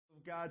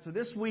God. So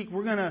this week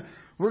we're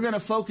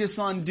gonna focus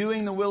on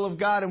doing the will of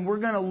God, and we're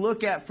gonna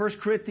look at 1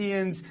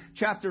 Corinthians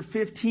chapter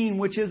 15,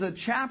 which is a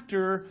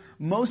chapter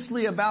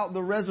mostly about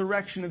the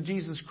resurrection of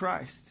Jesus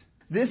Christ.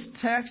 This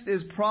text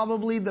is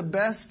probably the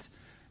best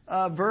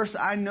verse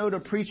I know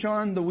to preach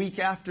on the week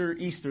after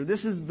Easter.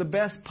 This is the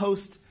best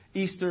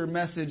post-Easter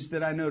message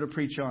that I know to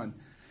preach on.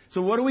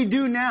 So what do we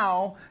do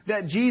now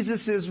that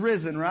Jesus is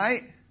risen,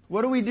 right?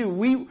 What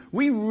do?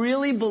 We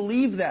really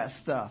believe that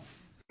stuff.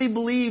 We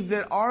believe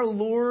that our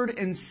Lord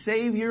and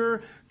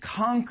Savior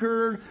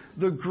conquered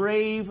the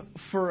grave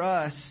for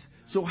us.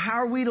 So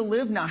how are we to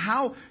live now?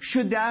 How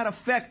should that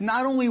affect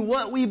not only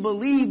what we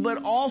believe,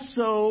 but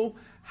also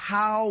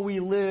how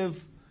we live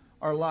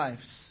our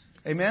lives?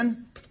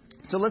 Amen?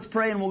 So let's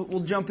pray and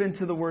we'll jump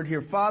into the Word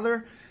here.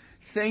 Father,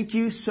 thank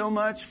you so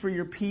much for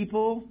your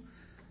people.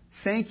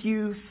 Thank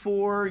you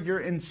for your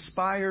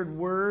inspired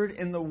Word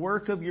and the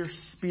work of your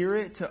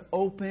Spirit to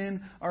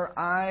open our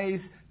eyes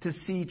to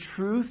see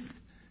truth,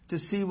 to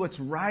see what's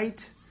right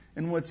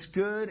and what's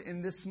good.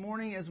 And this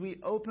morning, as we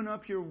open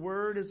up your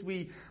Word, as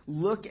we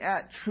look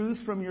at truth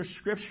from your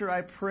Scripture,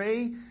 I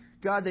pray,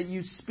 God, that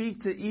you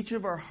speak to each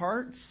of our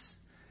hearts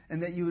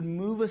and that you would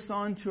move us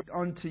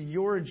onto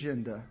your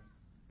agenda.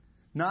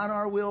 Not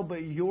our will,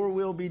 but your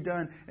will be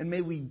done. And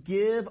may we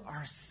give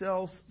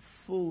ourselves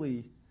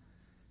fully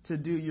to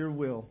do your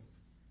will.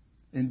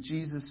 In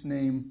Jesus'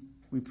 name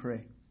we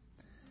pray.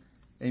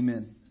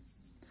 Amen.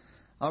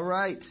 All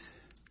right.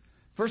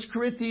 1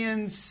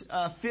 Corinthians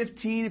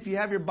 15, if you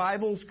have your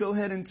Bibles, go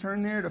ahead and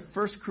turn there to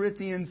 1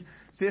 Corinthians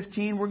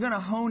 15. We're going to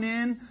hone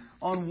in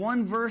on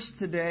one verse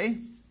today.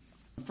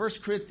 1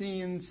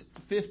 Corinthians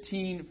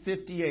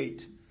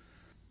 15:58.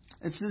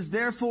 It says,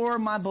 "Therefore,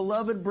 my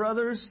beloved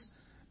brothers,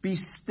 be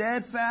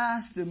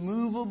steadfast,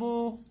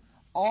 immovable,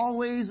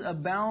 always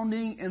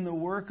abounding in the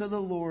work of the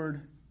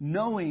Lord,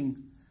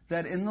 knowing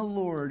that in the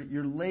Lord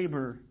your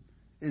labor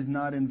is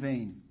not in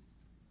vain."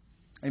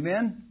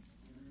 Amen?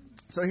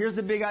 So here's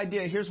the big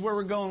idea. Here's where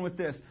we're going with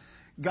this.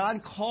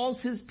 God calls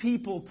His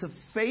people to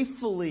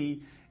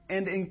faithfully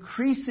and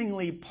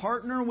increasingly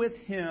partner with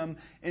Him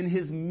in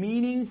His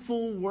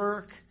meaningful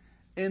work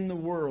in the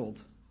world.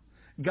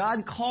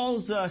 God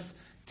calls us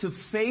to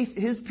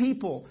His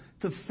people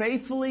to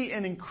faithfully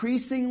and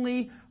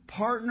increasingly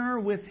partner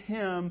with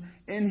Him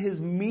in His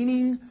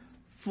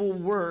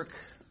meaningful work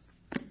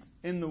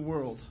in the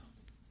world.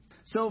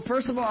 So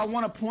first of all, I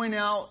want to point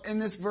out in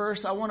this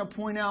verse, I want to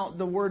point out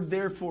the word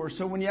therefore.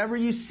 So whenever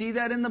you see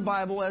that in the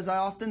Bible, as I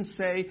often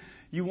say,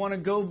 you want to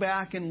go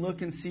back and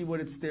look and see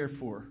what it's there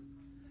for.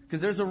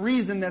 Because there's a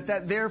reason that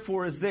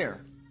therefore is there.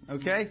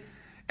 Okay?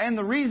 And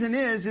the reason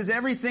is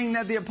everything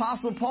that the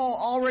Apostle Paul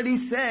already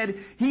said.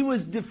 He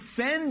was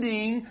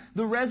defending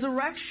the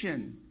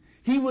resurrection.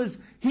 He was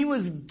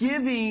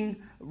giving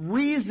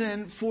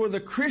reason for the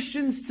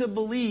Christians to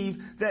believe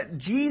that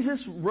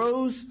Jesus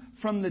rose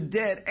from the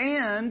dead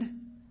and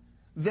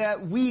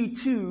that we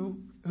too,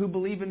 who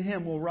believe in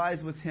Him, will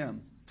rise with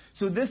Him.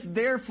 So this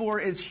therefore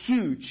is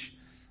huge.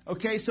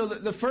 Okay, so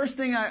the first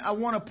thing I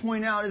want to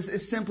point out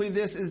is simply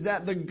this, is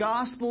that the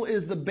gospel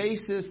is the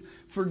basis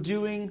for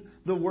doing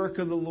the work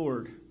of the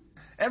Lord.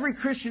 Every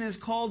Christian is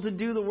called to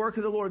do the work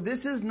of the Lord. This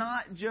is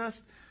not just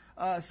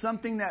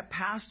something that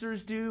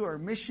pastors do or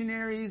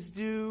missionaries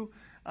do.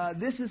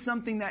 This is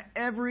something that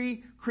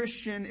every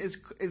Christian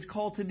is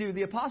called to do.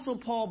 The Apostle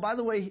Paul, by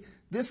the way,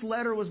 this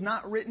letter was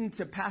not written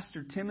to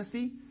Pastor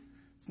Timothy.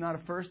 It's not a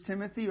 1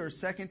 Timothy or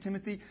 2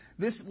 Timothy.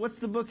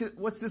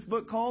 What's this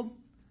book called?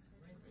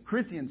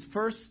 Corinthians.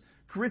 1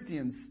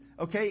 Corinthians.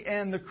 Okay,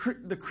 and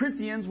the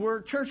Corinthians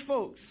were church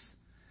folks.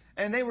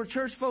 And they were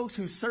church folks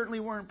who certainly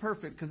weren't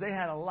perfect because they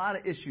had a lot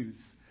of issues.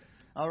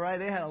 All right,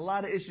 they had a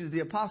lot of issues.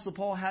 The Apostle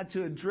Paul had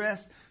to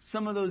address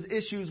some of those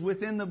issues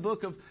within the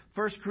book of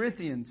 1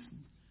 Corinthians.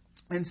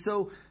 And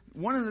so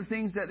one of the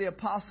things that the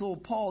Apostle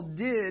Paul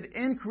did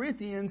in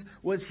Corinthians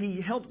was he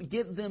helped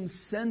get them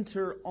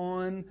center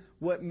on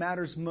what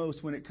matters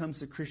most when it comes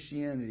to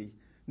Christianity.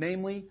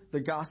 Namely, the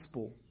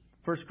gospel.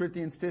 1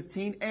 Corinthians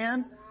 15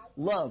 and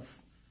love.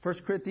 1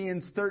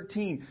 Corinthians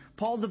 13.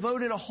 Paul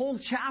devoted a whole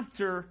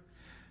chapter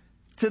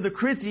to the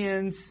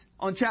Corinthians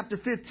on chapter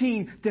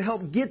 15 to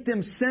help get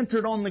them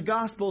centered on the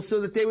gospel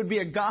so that they would be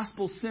a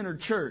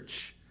gospel-centered church.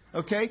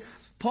 Okay?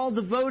 Paul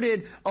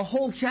devoted a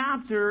whole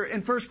chapter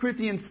in 1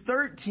 Corinthians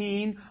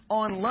 13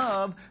 on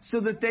love so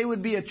that they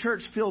would be a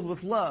church filled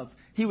with love.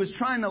 He was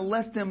trying to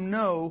let them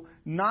know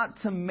not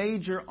to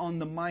major on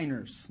the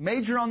minors.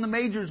 Major on the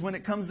majors when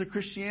it comes to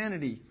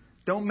Christianity.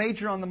 Don't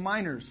major on the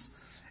minors.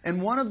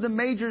 And one of the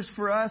majors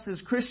for us as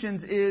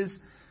Christians is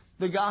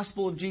the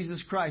gospel of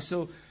Jesus Christ.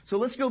 So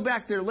let's go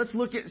back there. Let's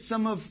look at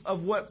some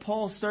of what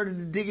Paul started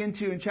to dig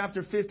into in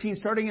chapter 15.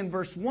 Starting in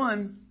verse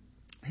 1,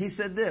 he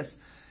said this.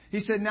 He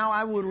said, "Now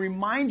I would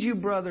remind you,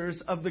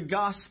 brothers, of the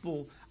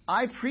gospel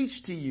I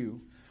preached to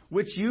you,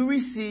 which you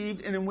received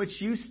and in which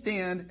you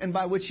stand and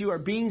by which you are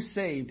being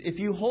saved, if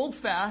you hold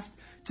fast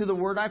to the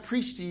word I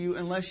preached to you,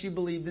 unless you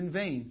believed in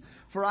vain.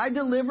 For I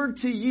delivered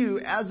to you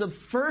as of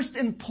first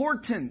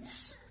importance."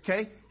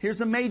 Okay,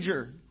 here's a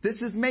major. This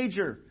is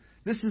major.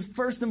 This is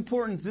first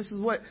importance. This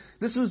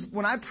was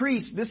when I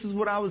preached, this is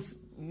what I was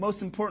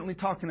most importantly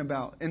talking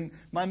about in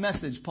my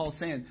message, Paul's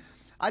saying.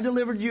 I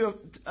delivered you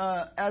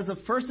as of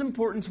first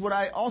importance what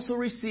I also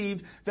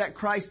received, that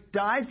Christ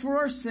died for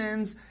our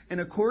sins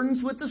in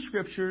accordance with the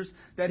Scriptures,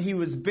 that He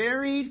was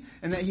buried,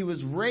 and that He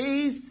was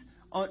raised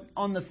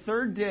on the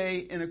third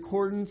day in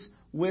accordance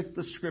with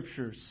the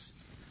Scriptures.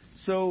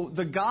 So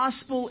the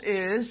gospel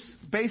is,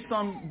 based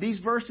on these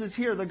verses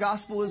here, the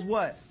gospel is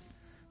what?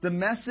 The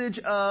message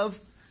of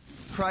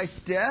Christ's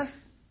death,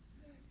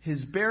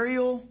 His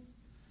burial,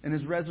 and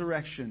His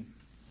resurrection.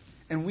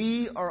 And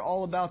we are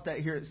all about that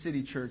here at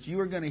City Church. You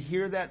are going to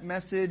hear that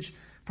message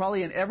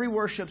probably in every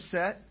worship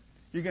set.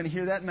 You're going to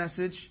hear that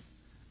message.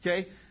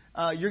 Okay?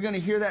 You're going to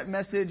hear that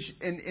message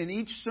in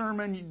each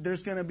sermon.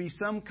 There's going to be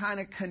some kind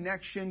of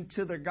connection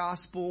to the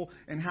gospel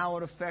and how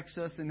it affects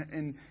us.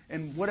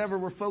 And whatever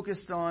we're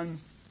focused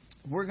on,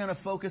 we're going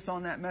to focus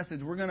on that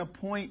message. We're going to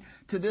point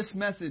to this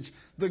message.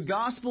 The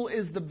gospel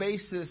is the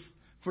basis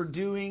for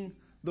doing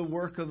the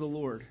work of the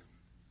Lord.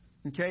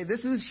 Okay?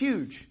 This is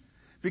huge.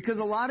 Because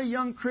a lot of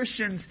young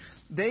Christians,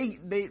 they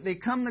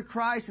come to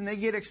Christ and they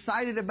get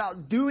excited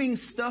about doing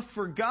stuff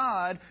for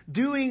God,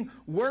 doing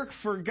work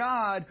for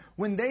God,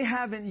 when they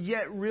haven't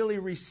yet really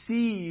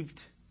received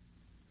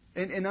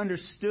and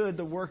understood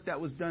the work that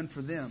was done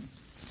for them.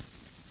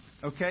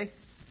 Okay?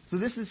 So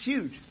this is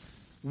huge.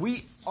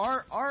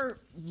 Our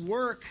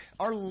work,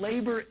 our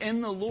labor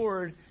in the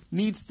Lord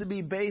needs to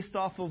be based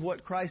off of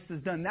what Christ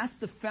has done. That's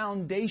the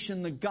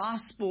foundation. The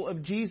gospel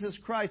of Jesus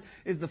Christ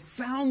is the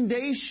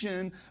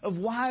foundation of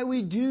why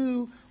we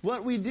do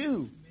what we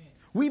do.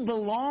 We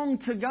belong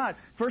to God.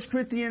 1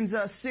 Corinthians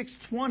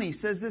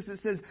 6:20 says this. It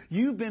says,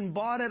 you've been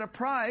bought at a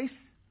price,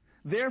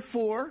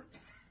 therefore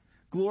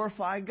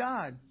glorify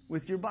God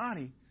with your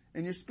body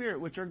and your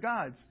spirit, which are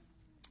God's.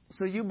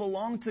 So you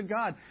belong to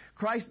God.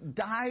 Christ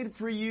died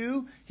for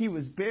you. He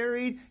was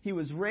buried. He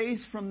was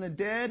raised from the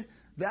dead.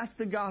 That's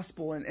the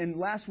gospel. And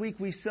last week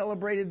we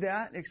celebrated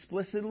that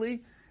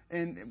explicitly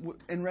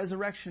in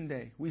Resurrection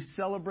Day. We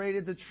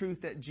celebrated the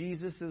truth that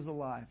Jesus is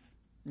alive.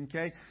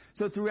 Okay?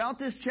 So throughout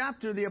this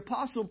chapter, the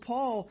Apostle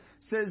Paul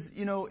says,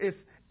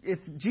 if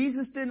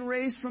Jesus didn't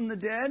raise from the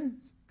dead,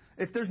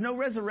 if there's no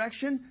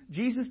resurrection,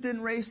 Jesus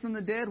didn't raise from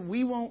the dead,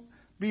 we won't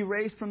be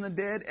raised from the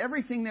dead.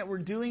 Everything that we're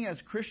doing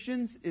as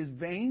Christians is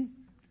vain.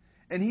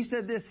 And he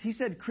said this. He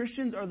said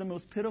Christians are the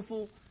most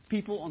pitiful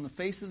people on the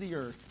face of the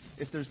earth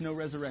if there's no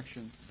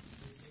resurrection.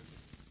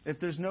 If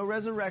there's no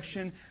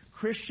resurrection,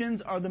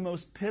 Christians are the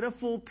most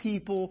pitiful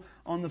people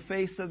on the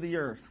face of the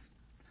earth.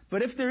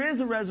 But if there is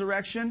a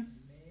resurrection,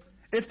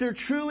 if there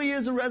truly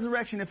is a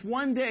resurrection, if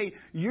one day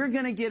you're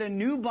going to get a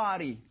new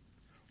body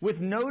with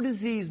no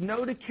disease,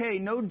 no decay,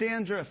 no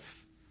dandruff,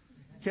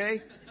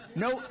 okay?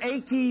 No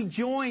achy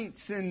joints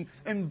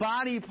and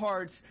body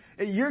parts.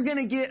 You're going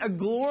to get a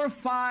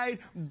glorified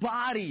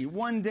body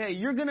one day.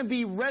 You're going to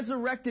be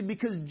resurrected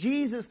because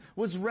Jesus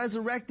was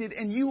resurrected,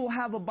 and you will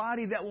have a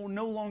body that will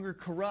no longer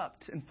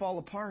corrupt and fall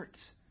apart.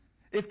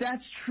 If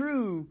that's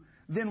true,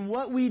 then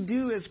what we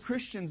do as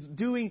Christians,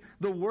 doing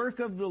the work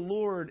of the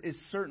Lord, is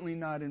certainly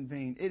not in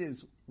vain. It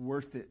is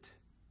worth it.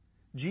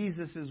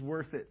 Jesus is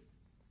worth it.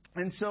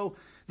 And so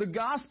the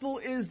gospel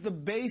is the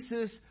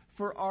basis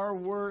for our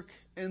work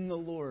in the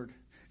Lord.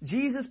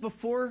 Jesus,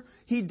 before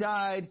He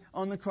died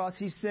on the cross,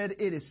 He said,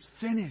 it is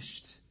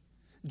finished.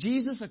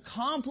 Jesus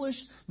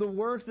accomplished the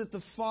work that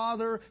the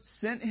Father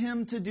sent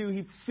Him to do.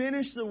 He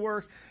finished the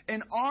work.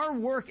 And our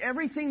work,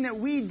 everything that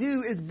we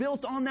do, is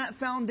built on that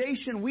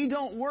foundation. We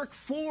don't work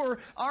for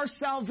our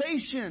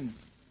salvation.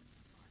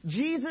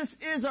 Jesus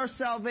is our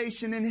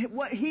salvation, and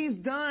what He's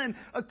done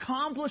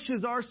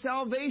accomplishes our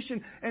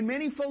salvation. And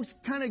many folks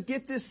kind of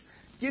get this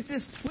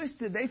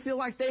twisted. They feel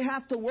like they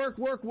have to work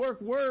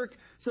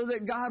so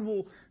that God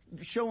will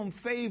show them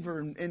favor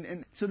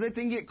and so that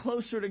they can get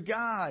closer to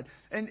God.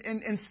 And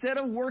instead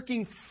of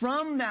working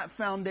from that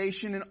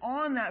foundation and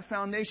on that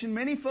foundation,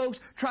 many folks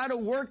try to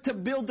work to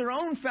build their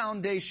own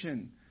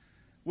foundation,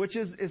 which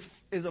is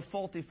a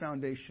faulty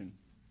foundation.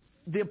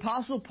 The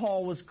Apostle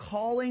Paul was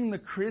calling the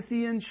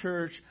Corinthian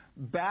church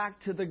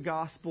back to the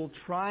gospel,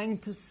 trying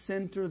to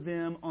center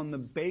them on the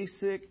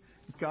basic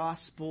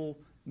gospel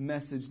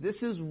message.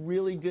 This is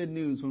really good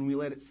news when we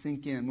let it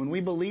sink in. When we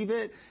believe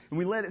it and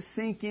we let it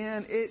sink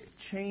in, it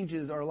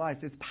changes our lives.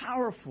 It's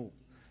powerful.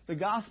 The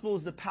gospel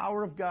is the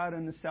power of God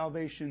and the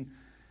salvation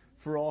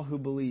for all who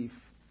believe.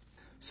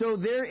 So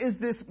there is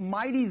this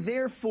mighty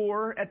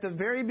therefore at the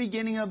very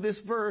beginning of this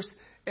verse,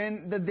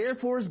 and the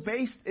therefore is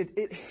based,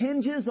 it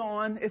hinges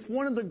on, it's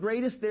one of the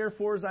greatest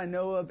therefores I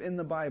know of in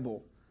the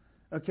Bible.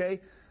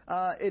 Okay?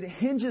 It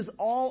hinges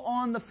all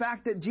on the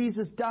fact that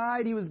Jesus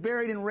died, He was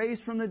buried and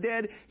raised from the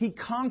dead. He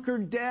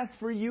conquered death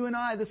for you and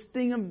I. The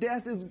sting of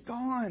death is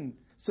gone.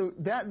 So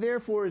that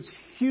therefore is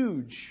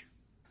huge.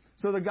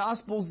 So the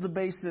gospel is the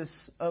basis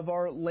of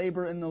our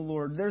labor in the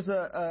Lord. There's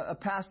a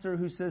pastor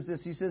who says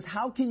this. He says,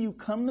 how can you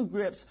come to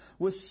grips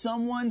with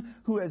someone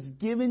who has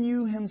given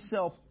you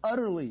himself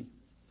utterly?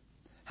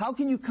 How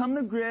can you come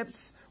to grips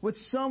with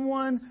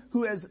someone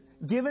who has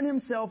given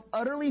himself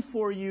utterly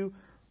for you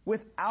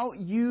without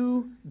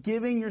you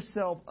giving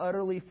yourself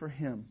utterly for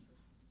him?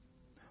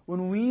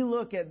 When we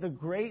look at the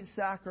great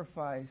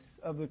sacrifice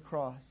of the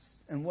cross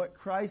and what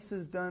Christ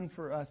has done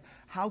for us,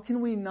 how can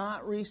we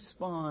not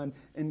respond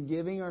in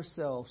giving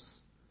ourselves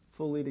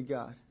fully to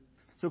God?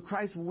 So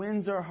Christ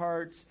wins our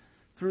hearts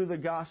through the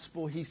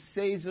gospel. He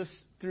saves us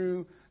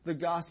through the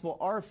gospel.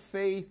 Our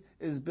faith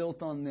is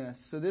built on this.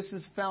 So this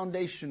is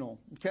foundational.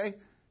 Okay?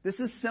 This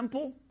is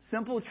simple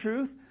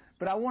truth,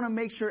 but I want to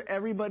make sure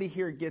everybody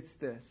here gets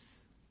this.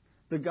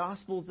 The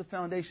gospel is the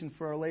foundation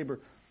for our labor.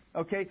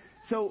 Okay?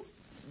 So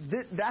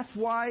that's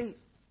why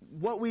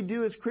what we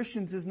do as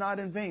Christians is not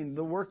in vain.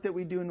 The work that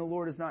we do in the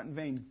Lord is not in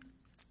vain.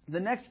 The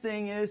next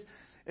thing is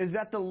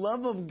that the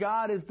love of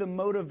God is the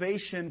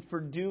motivation for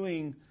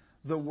doing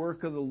the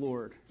work of the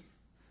Lord.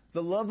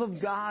 The love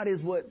of God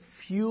is what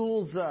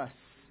fuels us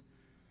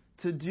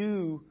to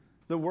do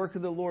the work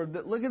of the Lord.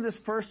 Look at this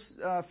first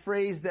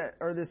phrase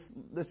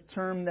this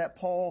term that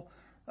Paul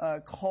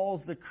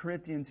calls the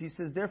Corinthians. He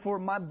says, "Therefore,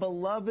 my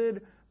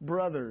beloved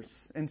brothers,"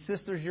 and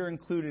sisters, you're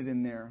included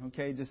in there.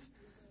 Okay, just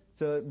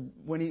so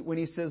when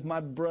he says my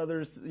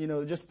brothers,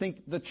 just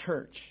think the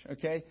church.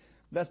 Okay,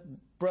 that's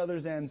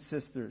brothers and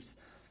sisters.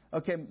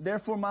 Okay,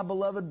 therefore, my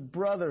beloved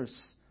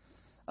brothers.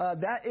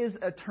 That is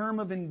a term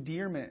of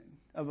endearment,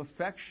 of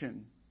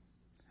affection.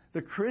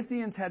 The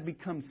Corinthians had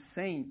become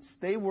saints.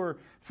 They were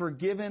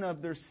forgiven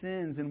of their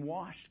sins and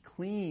washed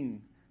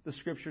clean, the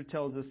Scripture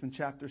tells us in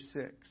chapter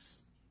 6.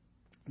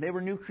 They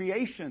were new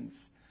creations.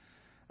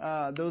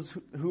 Those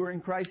who are in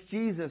Christ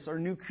Jesus are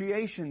new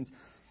creations.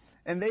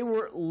 And they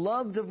were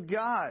loved of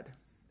God.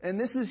 And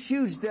this is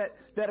huge,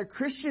 that a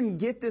Christian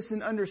get this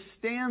and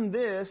understand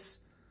this,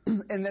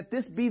 and that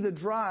this be the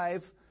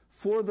drive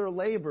for their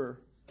labor,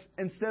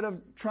 instead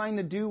of trying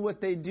to do what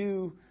they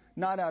do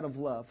not out of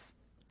love.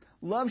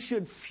 Love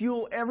should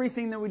fuel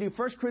everything that we do.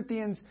 1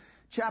 Corinthians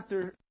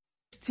chapter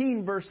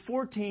 16, verse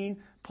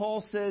 14,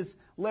 Paul says,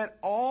 "Let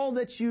all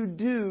that you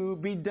do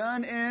be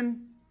done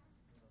in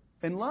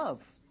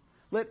love."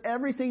 Let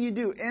everything you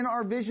do. In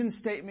our vision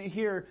statement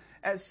here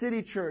at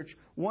City Church,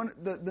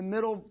 the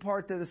middle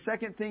part, the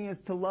second thing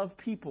is to love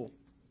people.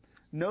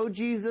 Know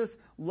Jesus,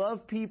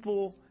 love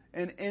people,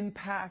 and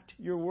impact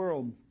your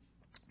world.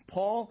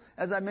 Paul,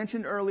 as I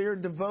mentioned earlier,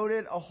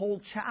 devoted a whole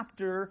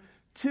chapter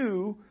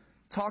to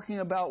talking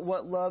about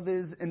what love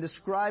is and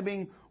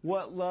describing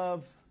what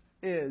love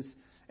is.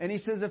 And he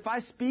says, "If I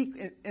speak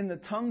in the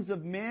tongues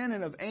of men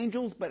and of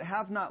angels but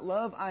have not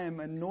love, I am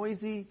a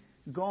noisy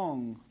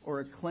gong or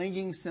a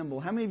clanging cymbal."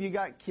 How many of you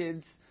got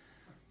kids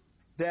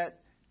that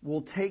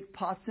will take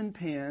pots and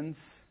pans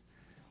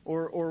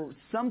or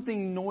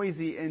something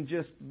noisy and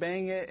just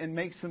bang it and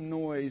make some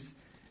noise?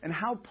 And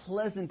how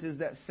pleasant is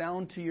that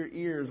sound to your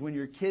ears when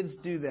your kids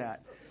do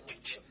that?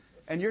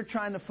 And you're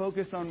trying to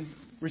focus on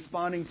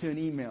responding to an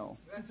email.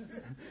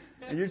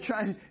 And you're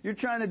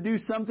trying to do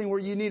something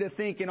where you need to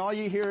think, and all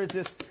you hear is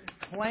this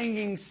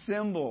clanging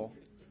cymbal.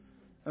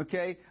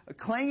 Okay? A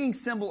clanging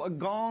cymbal, a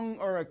gong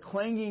or a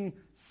clanging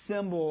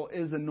cymbal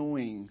is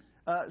annoying.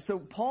 So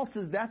Paul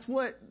says that's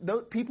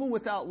what people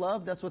without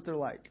love, that's what they're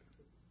like.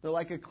 They're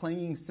like a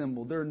clanging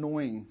cymbal. They're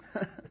annoying.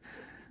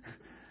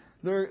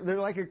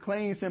 They're like a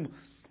clanging cymbal.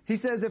 He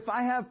says, if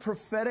I have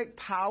prophetic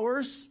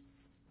powers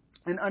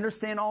and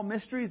understand all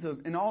mysteries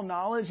and all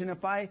knowledge, and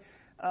if I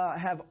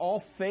have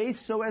all faith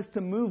so as to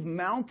move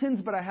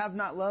mountains, but I have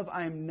not love,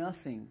 I am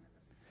nothing.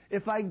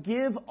 If I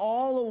give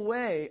all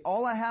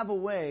I have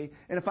away,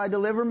 and if I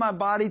deliver my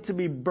body to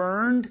be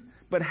burned,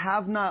 but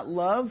have not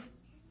love,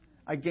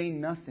 I gain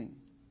nothing.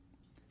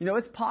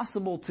 It's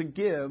possible to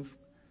give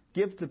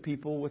to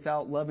people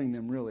without loving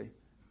them, really.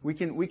 We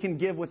can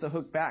give with a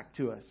hook back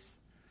to us.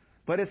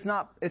 But it's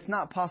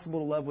not possible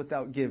to love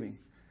without giving.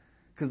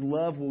 Because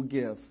love will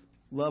give.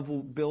 Love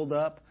will build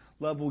up.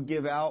 Love will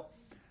give out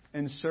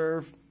and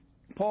serve.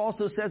 Paul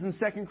also says in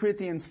 2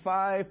 Corinthians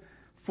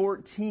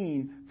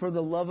 5:14, "For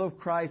the love of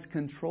Christ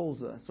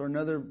controls us." Or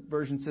another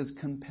version says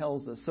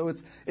compels us. So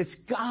it's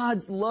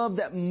God's love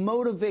that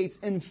motivates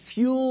and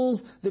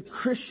fuels the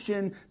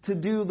Christian to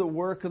do the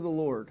work of the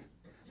Lord.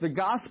 The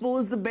gospel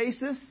is the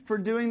basis for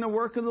doing the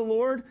work of the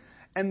Lord,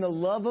 and the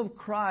love of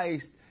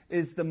Christ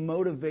is the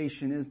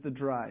motivation, is the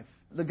drive.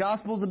 The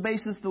gospel is the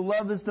basis, the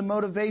love is the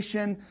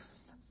motivation.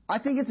 I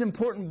think it's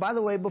important, by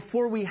the way,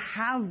 before we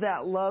have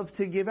that love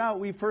to give out,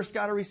 we first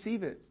got to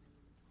receive it.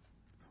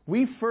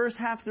 We first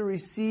have to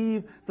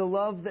receive the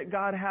love that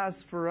God has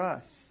for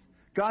us.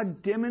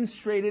 God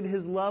demonstrated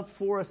His love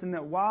for us, and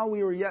that while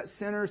we were yet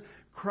sinners,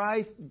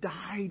 Christ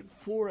died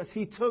for us.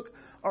 He took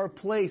our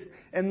place.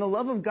 And the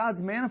love of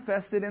God's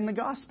manifested in the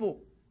gospel,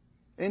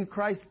 in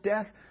Christ's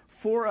death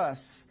for us.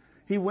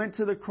 He went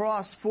to the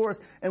cross for us.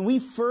 And we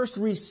first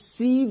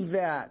receive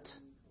that.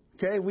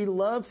 Okay? We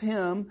love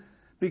Him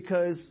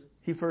because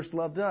He first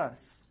loved us.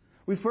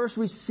 We first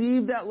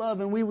receive that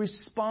love, and we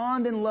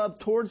respond in love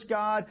towards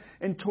God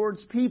and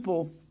towards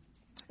people.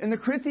 In the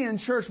Corinthian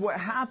church, what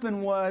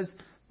happened was,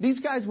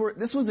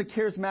 this was a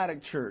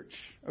charismatic church.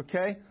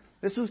 Okay?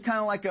 This was kind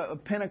of like a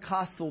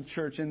Pentecostal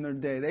church in their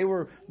day. They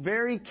were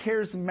very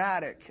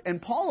charismatic. And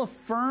Paul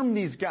affirmed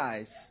these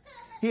guys.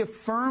 He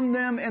affirmed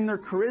them in their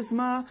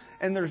charisma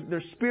and their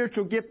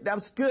spiritual gift.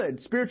 That's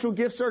good. Spiritual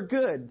gifts are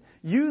good.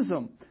 Use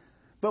them.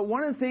 But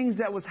one of the things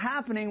that was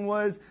happening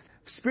was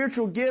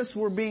spiritual gifts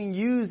were being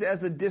used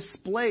as a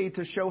display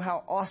to show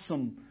how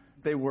awesome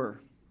they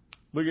were.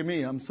 Look at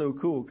me. I'm so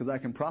cool because I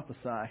can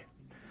prophesy.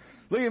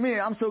 Look at me.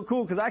 I'm so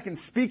cool because I can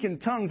speak in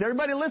tongues.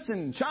 Everybody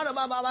listen. Shanda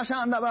ba ba ba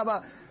shanda ba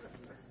ba.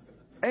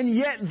 And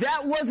yet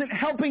that wasn't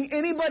helping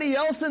anybody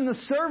else in the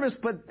service,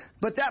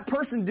 but that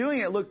person doing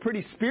it looked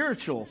pretty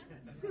spiritual.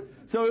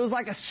 So it was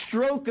like a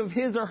stroke of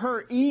his or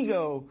her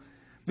ego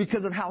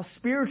because of how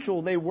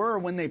spiritual they were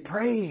when they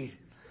prayed.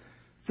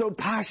 So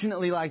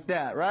passionately like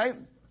that, right?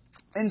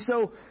 And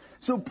so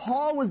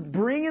Paul was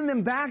bringing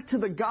them back to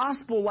the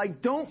gospel,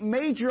 like don't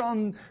major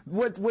on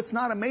what's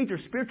not a major.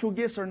 Spiritual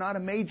gifts are not a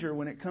major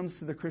when it comes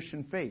to the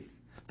Christian faith.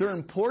 They're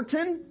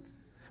important,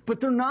 but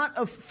they're not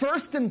of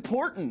first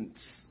importance.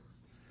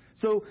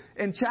 So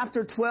in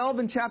chapter 12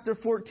 and chapter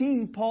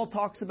 14, Paul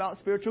talks about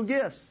spiritual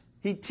gifts.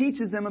 He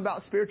teaches them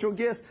about spiritual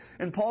gifts.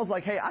 And Paul's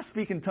like, hey, I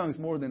speak in tongues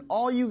more than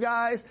all you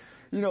guys.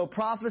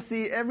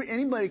 Prophecy,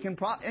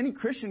 any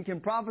Christian can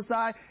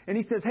prophesy. And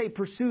he says, hey,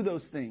 pursue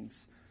those things.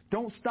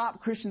 Don't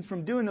stop Christians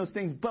from doing those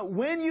things. But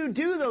when you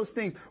do those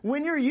things,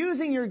 when you're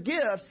using your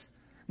gifts,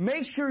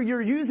 make sure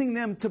you're using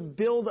them to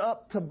build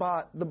up to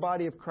the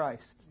body of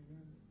Christ.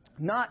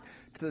 Not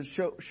to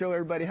show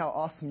everybody how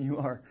awesome you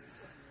are.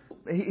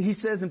 He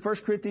says in 1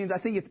 Corinthians, I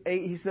think it's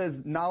 8, he says,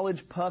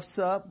 knowledge puffs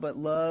up, but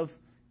love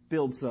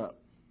builds up.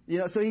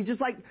 So he's just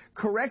like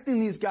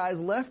correcting these guys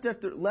left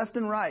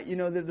and right.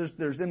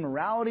 There's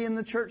immorality in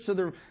the church, so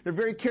they're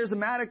very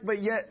charismatic,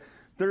 but yet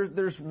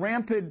there's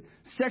rampant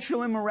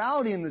sexual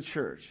immorality in the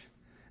church.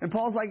 And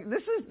Paul's like,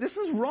 this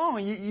is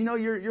wrong.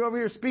 You're over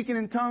here speaking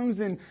in tongues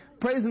and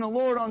praising the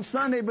Lord on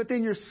Sunday, but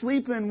then you're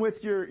sleeping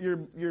with your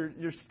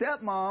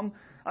stepmom.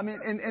 I mean,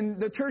 and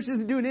the church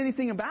isn't doing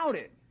anything about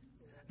it.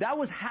 That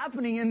was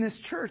happening in this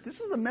church. This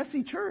was a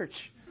messy church.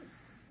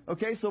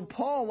 Okay, so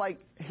Paul,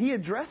 he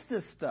addressed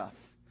this stuff.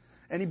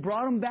 And he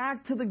brought them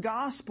back to the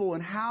gospel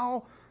and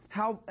how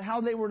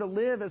they were to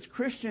live as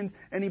Christians.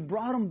 And he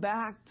brought them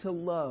back to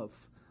love.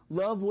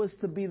 Love was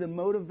to be the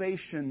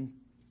motivation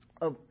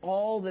of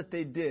all that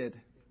they did.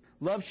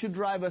 Love should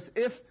drive us.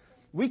 If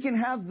we can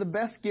have the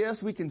best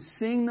gifts, we can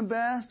sing the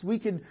best, we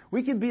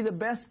could be the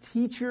best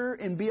teacher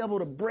and be able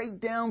to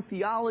break down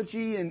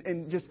theology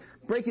and just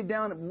break it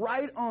down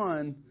right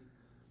on,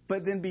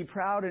 but then be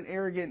proud and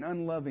arrogant and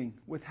unloving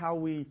with how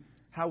we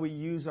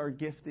use our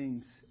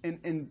giftings.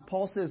 And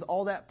Paul says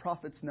all that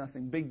profits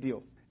nothing. Big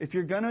deal. If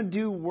you're going to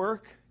do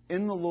work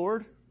in the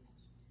Lord,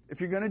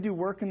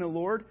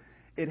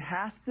 it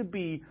has to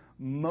be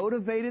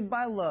motivated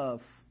by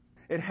love.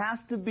 It has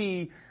to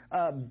be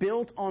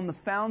built on the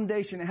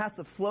foundation. It has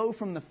to flow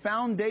from the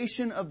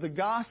foundation of the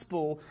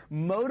gospel,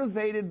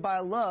 motivated by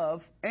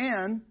love,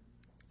 and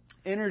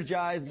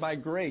energized by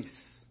grace.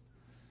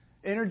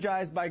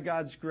 Energized by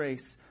God's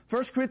grace.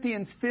 1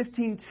 Corinthians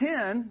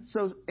 15:10.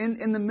 So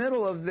in the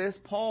middle of this,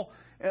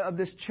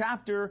 this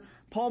chapter,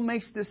 Paul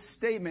makes this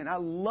statement. I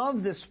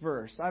love this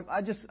verse.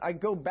 I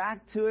go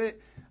back to it.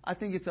 I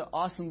think it's an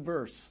awesome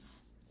verse.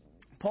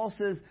 Paul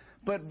says,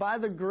 "But by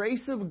the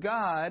grace of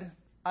God,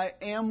 I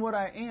am what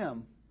I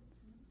am.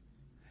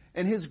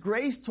 And His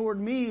grace toward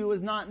me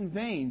was not in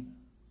vain.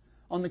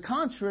 On the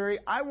contrary,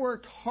 I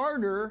worked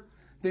harder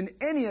than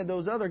any of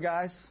those other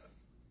guys."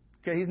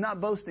 Okay, he's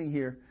not boasting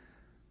here.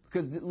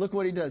 Because look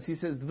what he does. He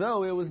says,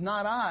 "Though it was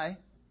not I,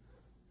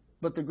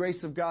 but the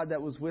grace of God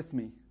that was with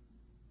me."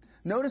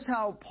 Notice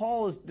how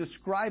Paul is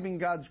describing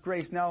God's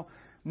grace. Now,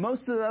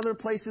 most of the other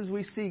places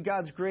we see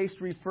God's grace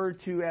referred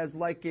to as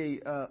like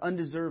a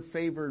undeserved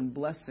favor and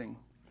blessing.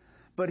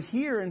 But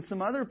here, in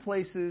some other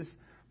places,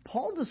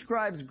 Paul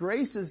describes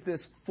grace as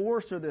this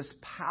force or this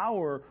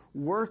power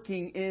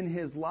working in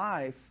his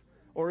life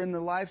or in the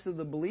lives of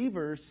the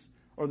believers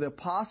or the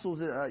apostles.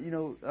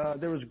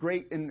 There was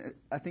great, in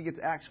I think it's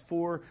Acts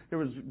 4, there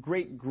was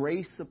great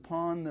grace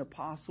upon the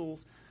apostles.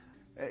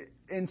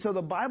 And so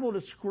the Bible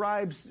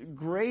describes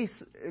grace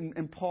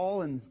in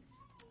Paul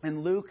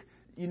and Luke,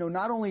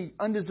 not only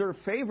undeserved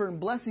favor and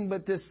blessing,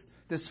 but this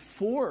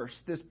force,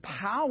 this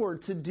power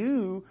to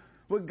do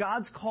what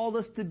God's called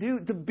us to do,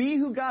 to be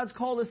who God's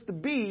called us to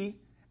be,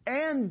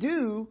 and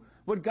do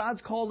what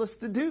God's called us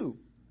to do.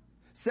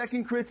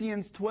 2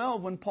 Corinthians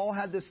 12, when Paul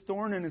had this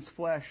thorn in his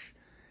flesh,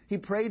 he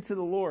prayed to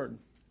the Lord,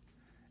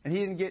 and he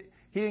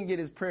didn't get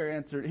his prayer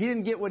answered. He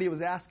didn't get what he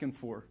was asking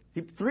for.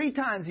 3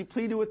 times he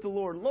pleaded with the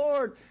Lord,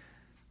 "Lord,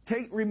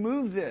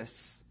 remove this."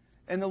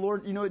 And the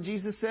Lord, you know what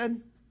Jesus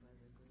said?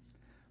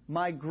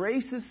 "My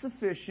grace is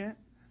sufficient.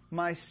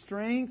 My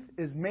strength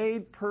is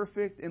made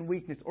perfect in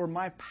weakness," or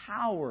my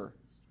power.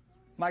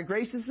 My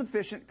grace is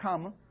sufficient,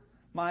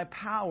 my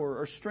power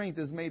or strength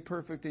is made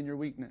perfect in your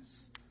weakness.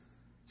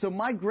 So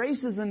my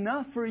grace is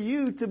enough for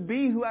you to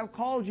be who I've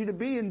called you to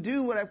be and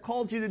do what I've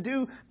called you to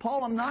do.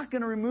 Paul, I'm not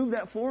going to remove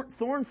that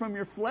thorn from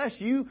your flesh.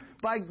 You,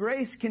 by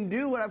grace, can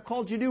do what I've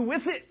called you to do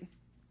with it.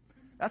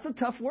 That's a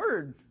tough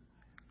word.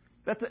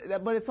 But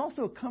it's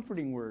also a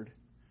comforting word.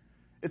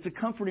 It's a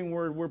comforting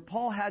word where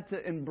Paul had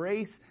to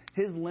embrace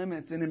his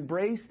limits and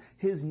embrace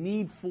his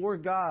need for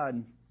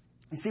God.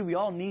 You see, we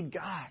all need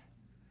God.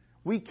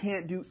 We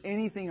can't do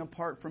anything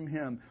apart from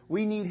Him.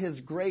 We need His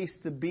grace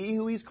to be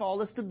who He's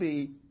called us to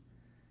be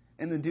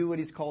and to do what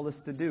He's called us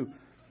to do.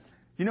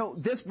 You know,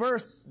 this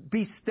verse,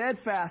 be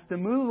steadfast,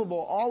 immovable,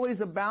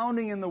 always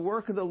abounding in the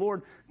work of the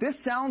Lord. This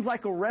sounds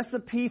like a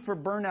recipe for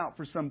burnout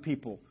for some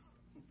people.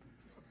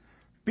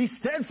 Be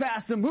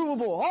steadfast,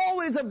 immovable,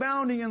 always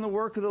abounding in the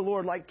work of the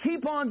Lord. Like,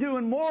 keep on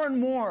doing more and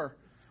more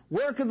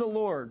work of the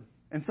Lord.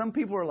 And some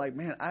people are like,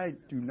 man, I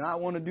do not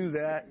want to do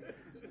that.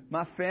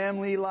 My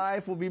family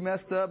life will be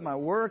messed up. My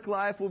work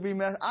life will be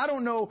messed up. I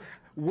don't know.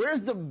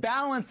 Where's the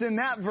balance in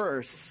that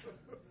verse?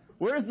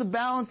 Where's the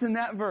balance in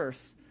that verse?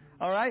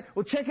 All right?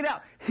 Well, check it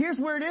out. Here's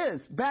where it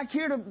is. Back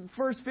here to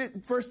verse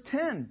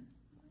 10.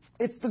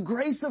 It's the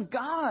grace of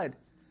God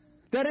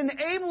that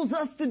enables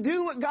us to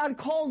do what God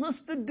calls us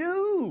to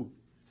do.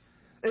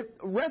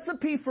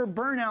 Recipe for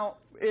burnout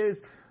is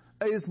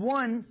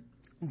one,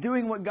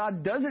 doing what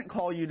God doesn't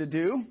call you to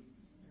do.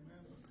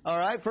 All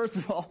right? First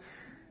of all,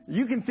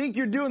 you can think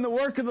you're doing the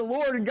work of the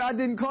Lord and God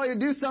didn't call you to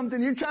do something.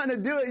 You're trying to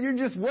do it. You're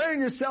just wearing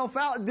yourself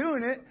out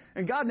doing it.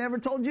 And God never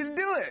told you to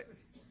do it.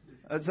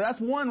 So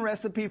that's one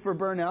recipe for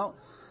burnout.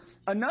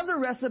 Another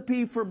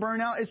recipe for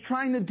burnout is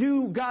trying to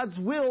do God's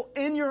will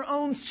in your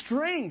own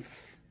strength.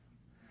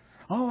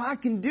 Oh, I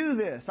can do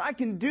this. I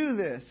can do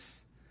this.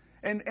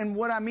 And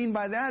what I mean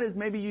by that is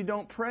maybe you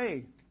don't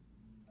pray.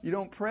 You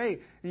don't pray.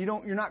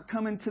 You're not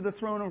coming to the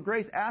throne of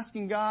grace,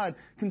 asking God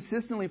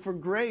consistently for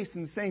grace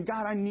and saying,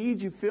 God, I need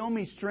you. Fill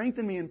me,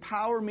 strengthen me,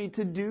 empower me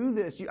to do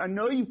this. I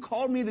know you've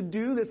called me to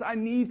do this. I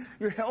need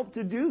your help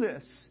to do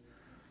this.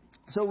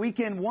 So we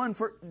can,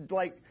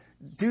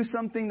 do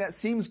something that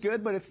seems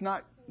good, but it's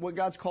not what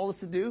God's called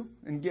us to do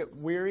and get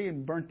weary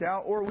and burnt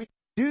out. Or we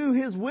do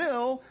His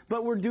will,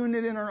 but we're doing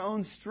it in our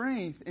own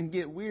strength and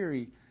get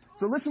weary.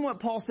 So listen to what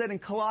Paul said in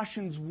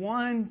Colossians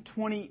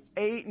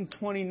 1:28 and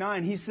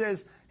 29. He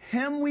says,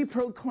 Him we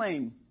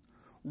proclaim,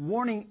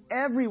 warning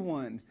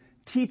everyone,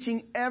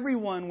 teaching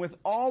everyone with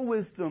all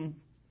wisdom,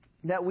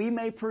 that we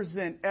may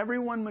present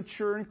everyone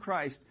mature in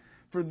Christ.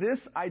 For this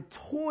I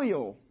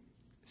toil,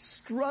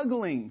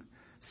 struggling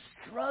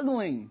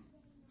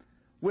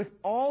with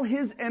all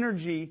His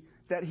energy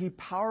that He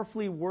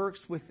powerfully works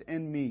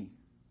within me.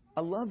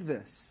 I love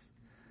this.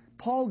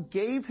 Paul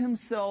gave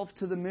himself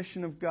to the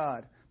mission of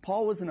God.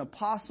 Paul was an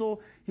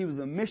apostle. He was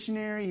a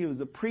missionary. He was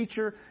a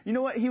preacher. You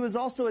know what? He was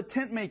also a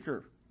tent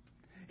maker.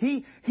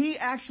 He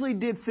actually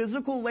did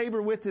physical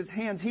labor with his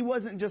hands. He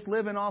wasn't just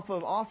living off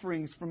of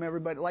offerings from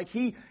everybody. Like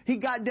he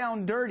got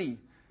down dirty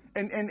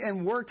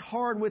and worked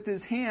hard with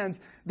his hands.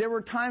 There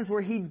were times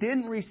where he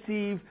didn't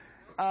receive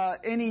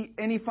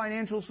any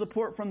financial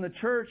support from the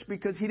church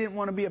because he didn't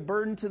want to be a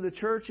burden to the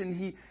church,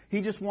 and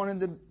he just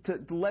wanted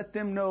to let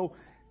them know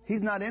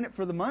he's not in it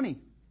for the money.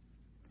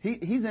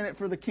 He's in it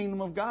for the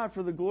kingdom of God,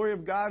 for the glory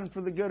of God, and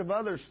for the good of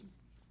others.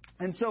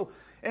 And so,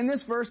 in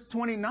this verse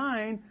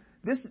 29,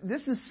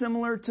 this is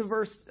similar to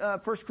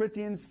 1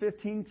 Corinthians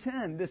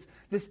 15:10.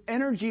 This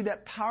energy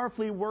that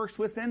powerfully works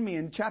within me.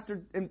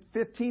 In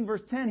 15,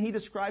 verse 10, he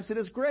describes it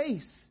as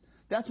grace.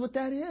 That's what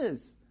that is.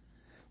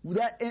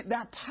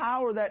 That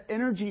power, that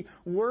energy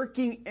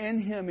working in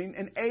him,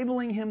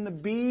 enabling him to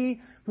be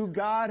who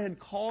God had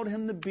called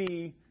him to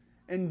be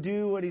and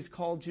do what He's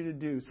called you to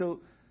do.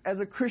 So, as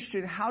a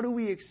Christian, how do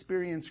we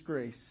experience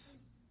grace?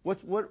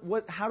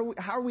 How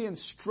are we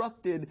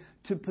instructed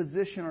to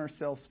position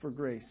ourselves for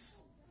grace?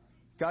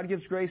 God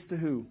gives grace to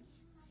who?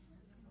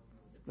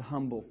 The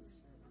humble.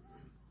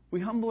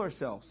 We humble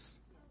ourselves.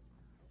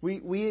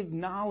 We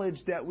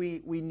acknowledge that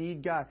we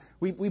need God.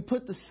 We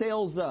put the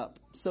sails up,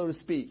 so to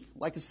speak,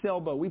 like a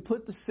sailboat. We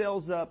put the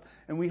sails up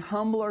and we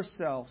humble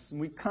ourselves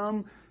and we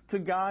come to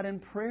God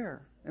in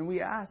prayer. And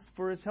we ask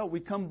for His help. We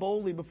come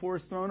boldly before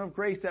His throne of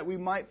grace that we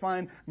might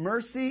find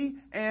mercy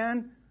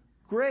and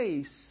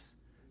grace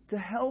to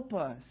help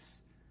us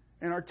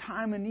in our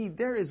time of need.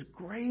 There is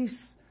grace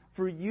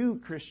for you,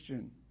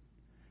 Christian,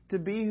 to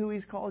be who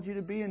He's called you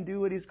to be and do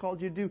what He's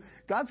called you to do.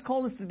 God's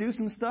called us to do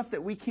some stuff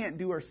that we can't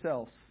do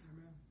ourselves.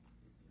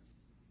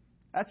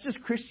 That's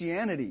just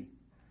Christianity.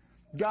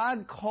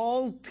 God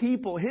called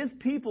His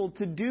people,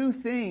 to do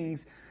things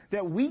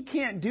that we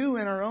can't do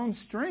in our own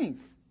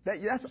strength.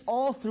 That's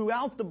all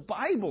throughout the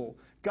Bible.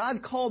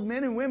 God called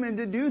men and women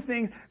to do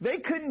things they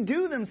couldn't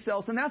do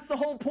themselves. And that's the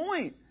whole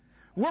point.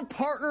 We're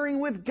partnering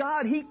with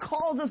God. He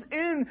calls us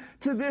in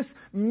to this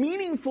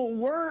meaningful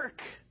work.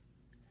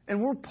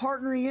 And we're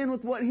partnering in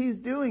with what He's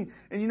doing.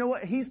 And you know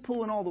what? He's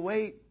pulling all the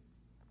weight.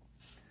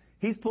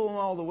 He's pulling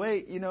all the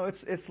weight. You know,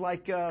 it's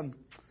like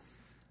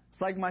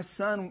my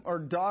son or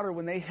daughter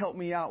when they help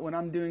me out when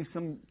I'm doing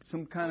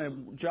some kind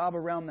of job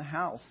around the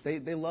house.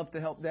 They love to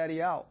help Daddy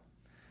out.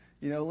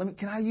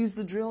 Can I use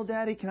the drill,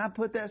 Daddy? Can I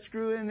put that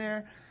screw in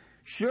there?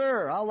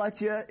 Sure, I'll let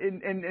you.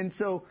 And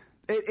so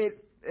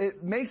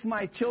it makes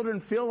my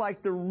children feel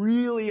like they're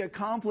really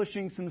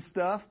accomplishing some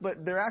stuff,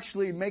 but they're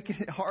actually making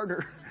it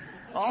harder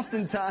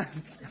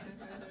oftentimes.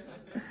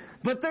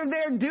 But they're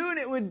there doing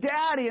it with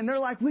Daddy, and they're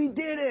like, we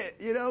did it.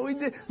 We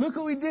did. Look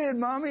what we did,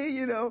 Mommy.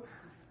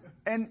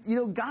 And,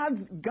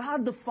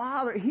 God the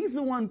Father, He's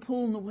the one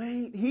pulling the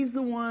weight. He's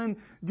the one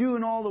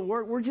doing all the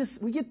work.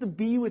 We get to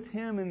be with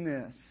Him in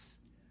this.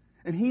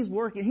 And He's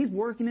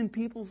working in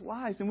people's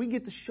lives. And we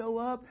get to show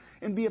up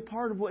and be a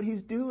part of what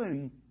He's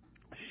doing.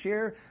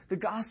 Share the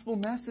gospel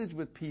message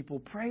with people.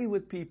 Pray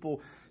with people.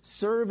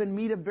 Serve and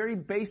meet a very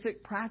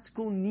basic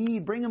practical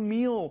need. Bring a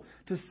meal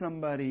to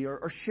somebody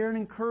or share an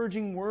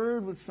encouraging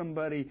word with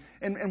somebody.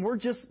 And we're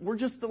just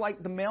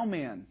the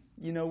mailman.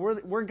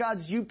 We're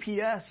God's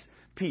UPS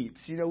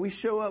peeps. We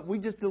show up, we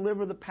just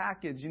deliver the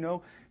package.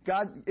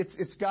 God,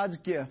 it's God's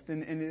gift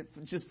and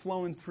it's just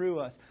flowing through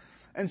us.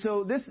 And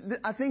so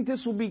I think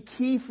this will be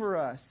key for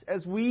us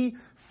as we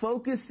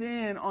focus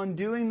in on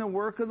doing the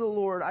work of the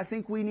Lord. I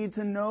think we need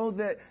to know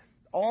that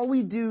all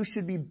we do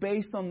should be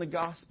based on the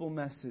gospel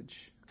message.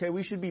 Okay,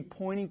 we should be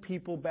pointing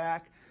people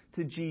back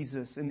to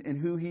Jesus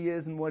and who He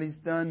is and what He's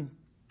done.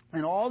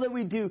 And all that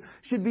we do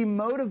should be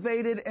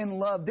motivated and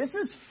love. This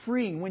is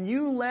freeing. When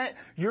you let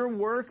your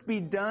work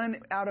be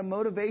done out of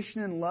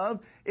motivation and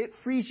love, it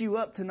frees you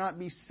up to not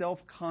be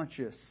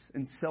self-conscious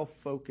and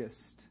self-focused.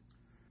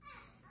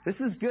 This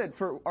is good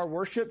for our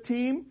worship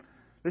team.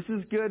 This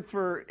is good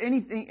for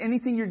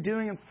anything you're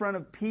doing in front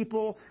of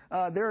people.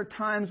 There are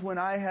times when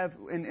I have,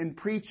 in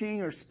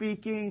preaching or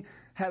speaking,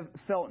 have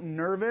felt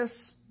nervous.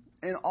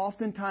 And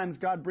oftentimes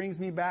God brings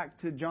me back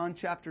to John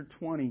chapter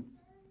 20,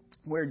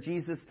 where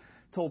Jesus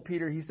told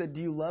Peter, He said, do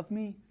you love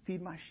me?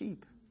 Feed my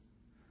sheep.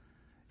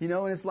 And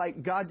it's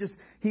like God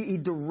He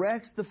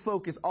directs the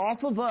focus off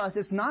of us.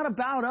 It's not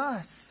about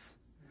us.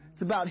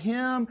 It's about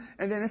Him.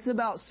 And then it's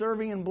about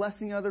serving and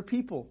blessing other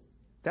people.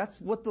 That's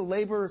what the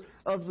labor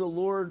of the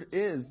Lord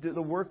is,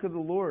 the work of the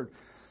Lord.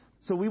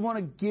 So we want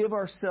to give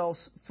ourselves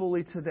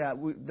fully to that.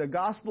 The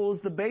gospel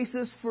is the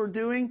basis for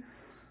doing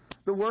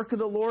the work of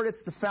the Lord.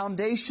 It's the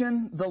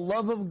foundation. The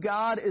love of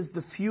God is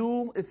the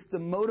fuel. It's the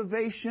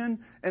motivation.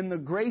 And the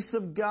grace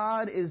of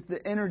God is the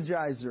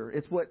energizer.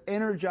 It's what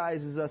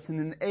energizes us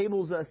and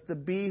enables us to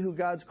be who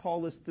God's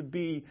called us to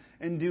be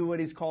and do what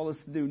He's called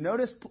us to do.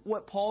 Notice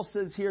what Paul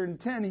says here in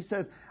 10. He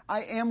says,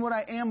 I am what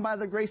I am by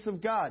the grace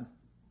of God.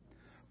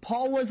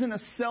 Paul wasn't a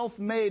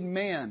self-made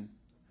man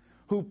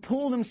who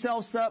pulled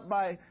himself up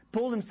by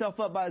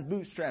his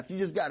bootstraps. You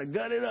just got to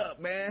gut it up,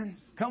 man.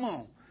 Come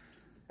on.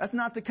 That's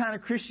not the kind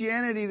of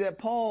Christianity that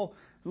Paul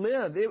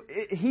lived.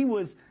 He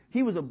was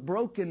a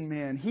broken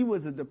man. He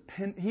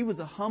was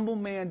a humble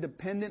man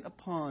dependent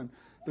upon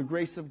the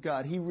grace of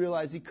God. He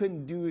realized he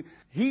couldn't do it.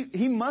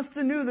 He must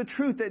have knew the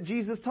truth that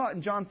Jesus taught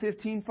in John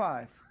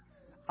 15:5.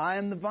 I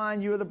am the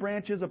vine, you are the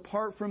branches.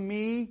 Apart from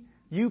me,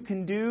 you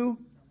can do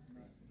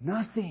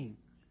nothing.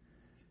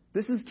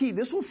 This is key.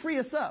 This will free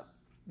us up.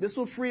 This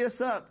will free us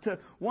up to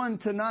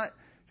not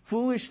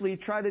foolishly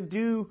try to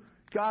do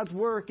God's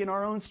work in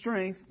our own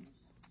strength.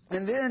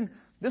 And then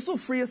this will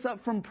free us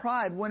up from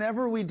pride.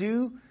 Whenever we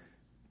do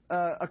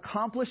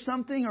accomplish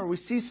something or we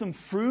see some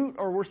fruit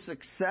or we're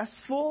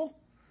successful,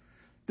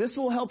 this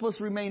will help us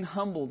remain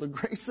humble. The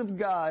grace of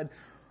God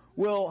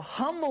will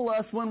humble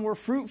us when we're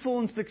fruitful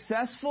and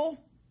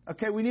successful.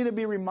 Okay, we need to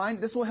be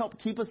reminded. This will help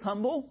keep us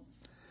humble.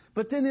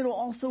 But then it'll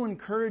also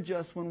encourage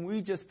us when we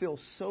just feel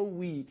so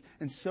weak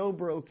and so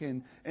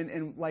broken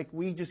and like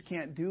we just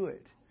can't do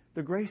it.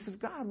 The grace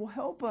of God will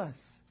help us,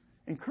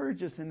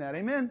 encourage us in that.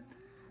 Amen?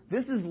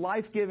 This is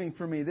life-giving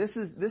for me. This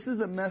is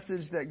a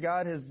message that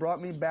God has brought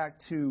me back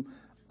to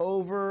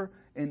over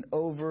and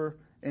over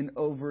and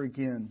over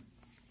again.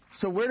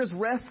 So where does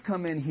rest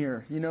come in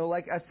here?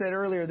 Like I said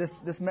earlier,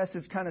 this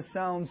message kind of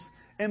sounds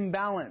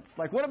imbalanced.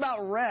 Like, what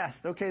about rest?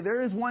 Okay,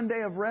 there is one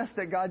day of rest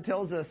that God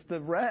tells us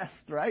to rest,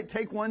 right?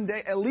 Take one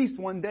day, at least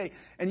one day.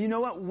 And you know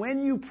what?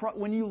 When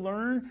you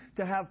learn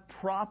to have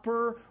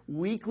proper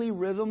weekly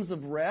rhythms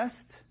of rest,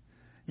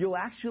 you'll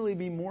actually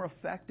be more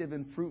effective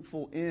and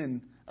fruitful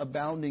in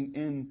abounding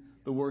in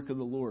the work of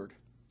the Lord.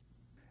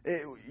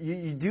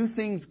 You do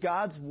things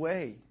God's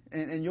way,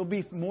 and you'll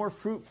be more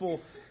fruitful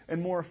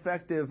and more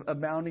effective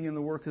abounding in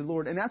the work of the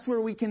Lord. And that's where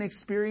we can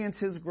experience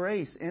His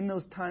grace in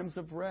those times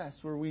of rest,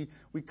 where we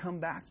come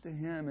back to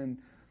Him. And,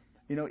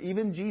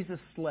 even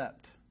Jesus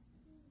slept,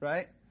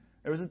 right?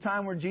 There was a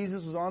time where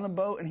Jesus was on the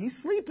boat and He's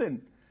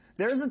sleeping.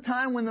 There's a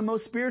time when the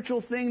most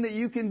spiritual thing that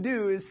you can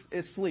do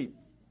is sleep.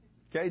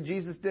 Okay,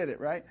 Jesus did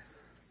it, right?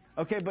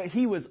 Okay, but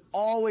He was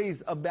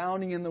always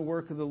abounding in the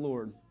work of the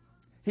Lord.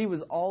 He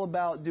was all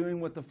about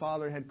doing what the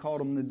Father had called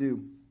Him to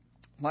do,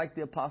 like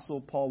the Apostle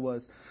Paul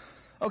was.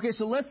 Okay,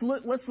 so let's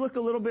look a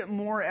little bit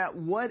more at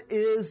what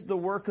is the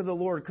work of the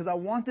Lord, because I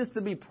want this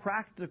to be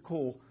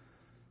practical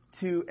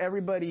to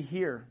everybody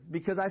here.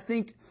 Because I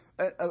think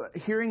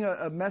hearing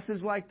a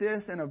message like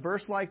this and a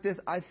verse like this,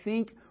 I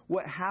think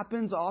what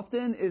happens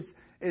often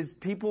is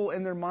people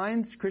in their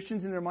minds,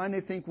 Christians in their mind,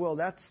 they think, well,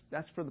 that's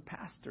for the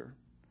pastor.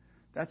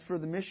 That's for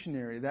the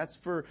missionary. That's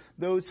for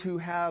those who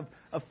have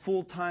a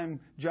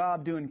full-time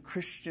job doing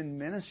Christian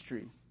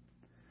ministry.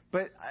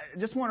 But I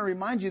just want to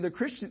remind you, the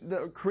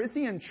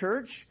Corinthian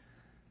church,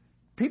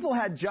 people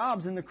had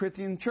jobs in the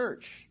Corinthian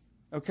church.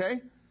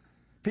 Okay?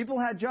 People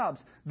had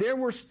jobs. There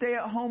were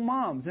stay-at-home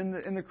moms in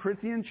the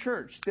Corinthian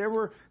church. There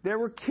were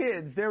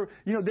kids. There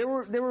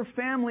were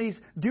families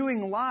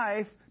doing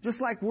life just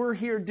like we're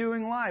here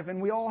doing life.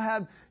 And we all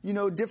have,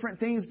 different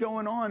things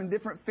going on and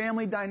different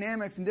family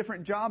dynamics and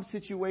different job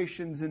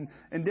situations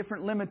and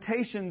different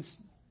limitations.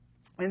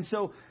 And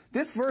so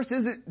this verse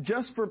isn't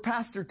just for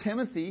Pastor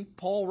Timothy,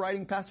 Paul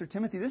writing Pastor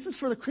Timothy. This is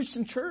for the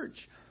Christian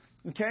church.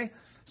 Okay?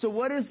 So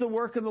what is the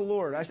work of the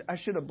Lord? I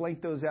should have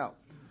blanked those out.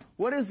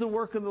 What is the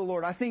work of the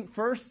Lord? I think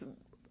first,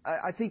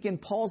 in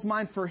Paul's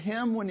mind, for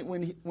him,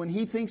 when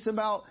he thinks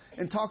about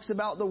and talks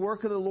about the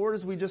work of the Lord,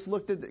 as we just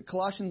looked at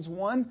Colossians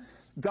 1,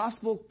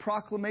 gospel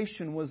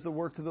proclamation was the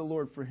work of the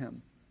Lord for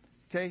him.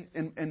 Okay?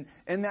 And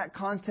in that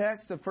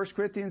context of 1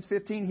 Corinthians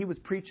 15, he was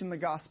preaching the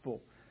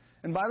gospel.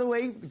 And by the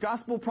way,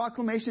 gospel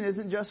proclamation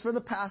isn't just for the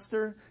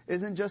pastor,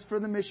 isn't just for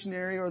the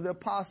missionary or the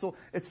apostle.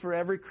 It's for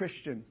every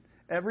Christian.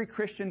 Every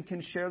Christian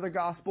can share the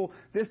gospel.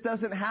 This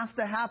doesn't have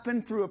to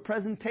happen through a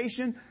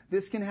presentation.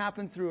 This can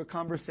happen through a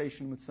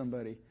conversation with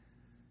somebody.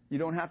 You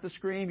don't have to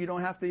scream. You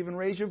don't have to even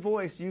raise your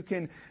voice. You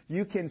can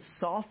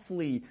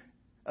softly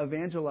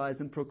evangelize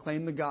and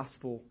proclaim the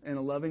gospel in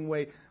a loving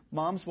way.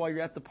 Moms, while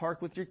you're at the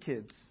park with your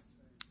kids,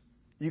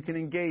 you can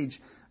engage.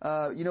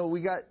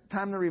 We got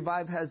Time to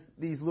Revive has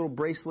these little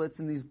bracelets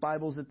and these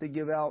Bibles that they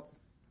give out.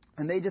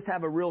 And they just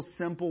have a real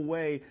simple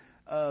way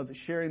of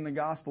sharing the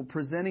gospel,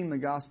 presenting the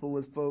gospel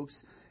with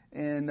folks.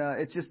 And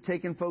it's just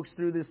taking folks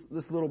through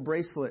this little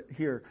bracelet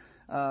here.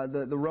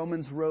 The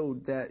Romans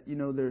road that,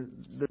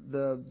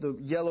 the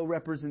yellow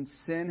represents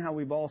sin, how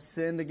we've all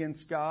sinned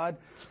against God.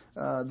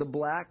 The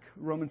black,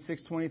 Romans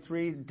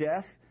 6:23,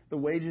 death. The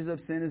wages of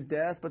sin is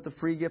death, but the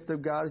free gift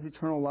of God is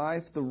eternal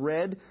life. The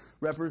red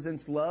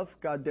represents love.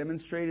 God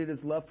demonstrated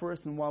His love for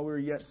us, and while we were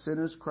yet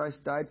sinners,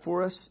 Christ died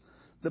for us.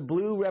 The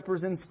blue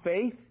represents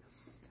faith.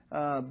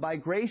 By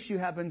grace you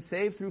have been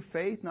saved through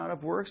faith, not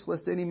of works,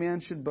 lest any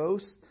man should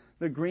boast.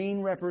 The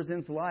green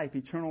represents life,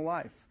 eternal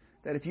life.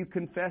 That if you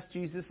confess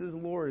Jesus as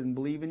Lord and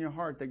believe in your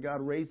heart that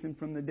God raised Him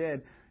from the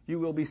dead, you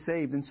will be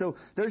saved. And so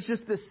there's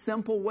just this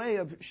simple way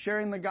of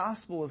sharing the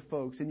gospel with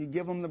folks. And you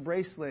give them the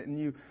bracelet and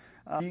you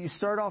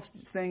start off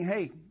saying,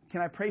 hey,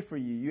 can I pray for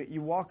you?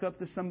 You walk up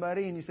to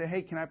somebody and you say,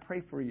 hey, can I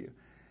pray for you?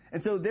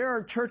 And so there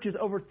are churches,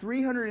 over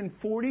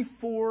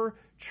 344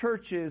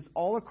 churches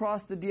all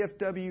across the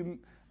DFW,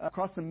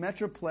 across the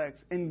Metroplex,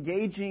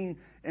 engaging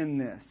in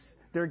this.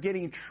 They're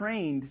getting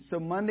trained. So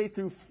Monday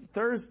through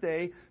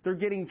Thursday, they're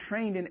getting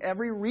trained in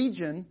every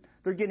region.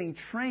 They're getting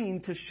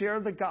trained to share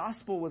the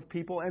gospel with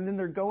people. And then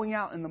they're going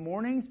out in the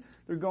mornings.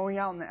 They're going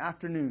out in the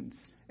afternoons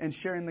and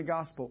sharing the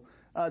gospel.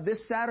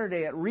 This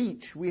Saturday at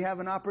Reach, we have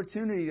an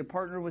opportunity to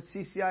partner with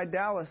CCI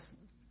Dallas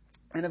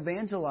and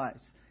evangelize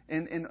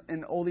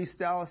in Old East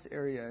Dallas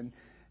area.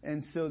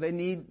 And so they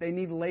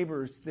need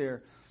laborers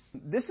there.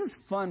 This is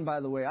fun,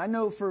 by the way. I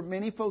know for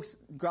many folks,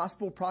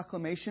 gospel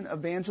proclamation,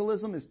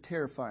 evangelism is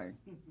terrifying.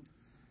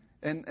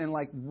 And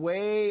like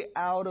way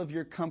out of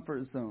your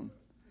comfort zone.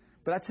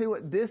 But I tell you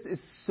what, this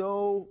is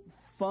so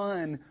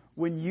fun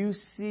when you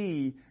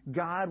see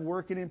God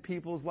working in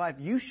people's life.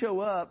 You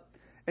show up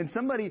and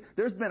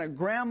there's been a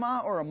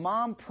grandma or a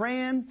mom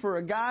praying for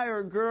a guy or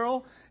a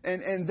girl,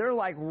 and they're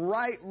like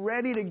right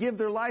ready to give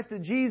their life to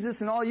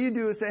Jesus, and all you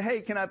do is say,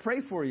 hey, can I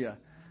pray for you?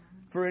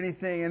 For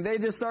anything, and they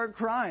just start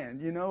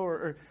crying,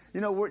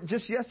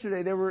 just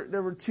yesterday there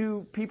were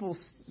two people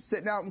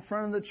sitting out in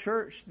front of the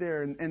church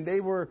there, and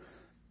they were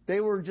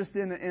just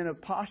in a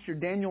posture.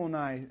 Daniel and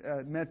I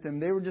met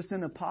them. They were just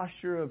in a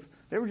posture of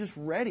they were just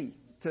ready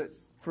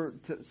for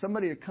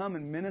somebody to come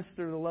and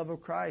minister the love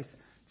of Christ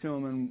to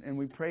them, and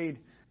we prayed.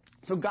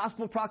 So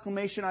gospel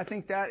proclamation, I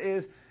think that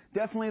is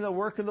definitely the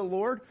work of the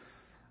Lord.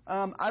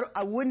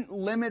 I wouldn't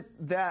limit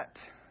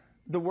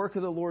the work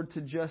of the Lord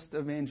to just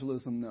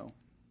evangelism, though.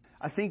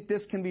 I think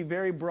this can be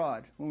very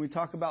broad when we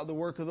talk about the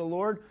work of the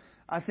Lord.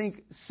 I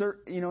think,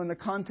 in the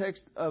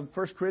context of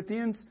 1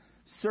 Corinthians,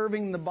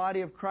 serving the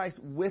body of Christ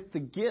with the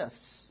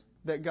gifts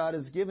that God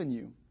has given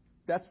you.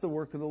 That's the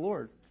work of the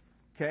Lord.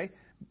 Okay?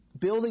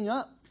 Building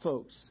up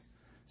folks.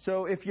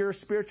 So if your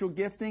spiritual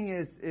gifting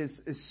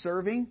is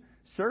serving.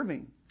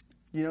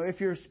 If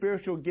your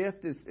spiritual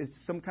gift is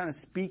some kind of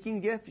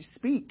speaking gift, you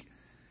speak.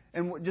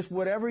 And just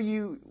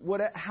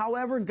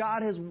however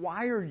God has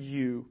wired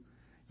you,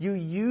 you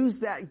use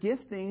that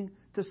gifting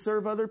to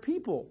serve other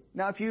people.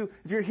 Now, if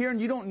you're here and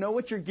you don't know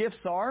what your gifts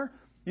are,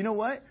 you know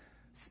what?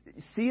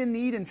 See a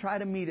need and try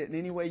to meet it in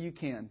any way you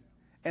can.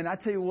 And I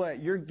tell you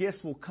what, your gifts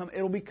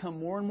it'll become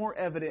more and more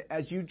evident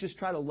as you just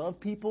try to love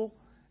people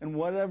in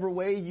whatever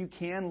way you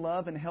can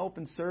love and help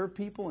and serve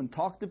people and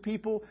talk to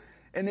people.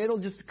 and it'll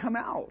just come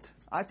out.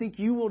 I think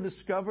you will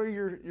discover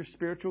your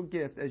spiritual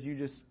gift as you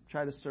just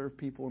try to serve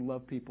people and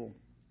love people.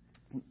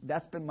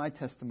 That's been my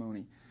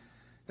testimony.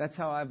 That's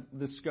how I've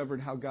discovered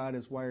how God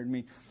has wired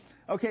me.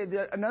 Okay,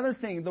 another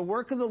thing, the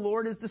work of the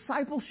Lord is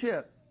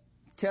discipleship.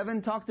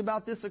 Kevin talked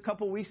about this a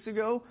couple weeks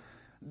ago.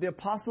 The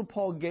Apostle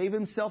Paul gave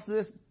himself to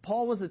this.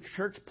 Paul was a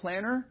church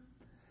planner,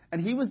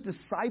 and he was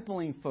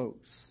discipling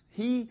folks.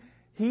 He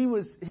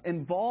was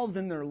involved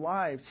in their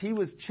lives. He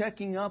was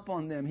checking up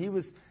on them. He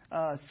was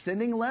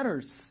sending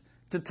letters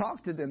to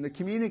talk to them, to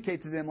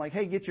communicate to them, like,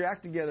 hey, get your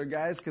act together,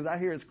 guys, because I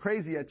hear it's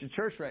crazy at your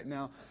church right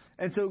now.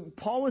 And so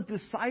Paul was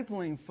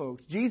discipling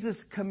folks. Jesus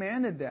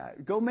commanded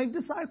that. Go make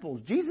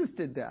disciples. Jesus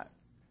did that.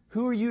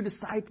 Who are you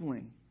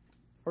discipling?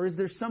 Or is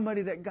there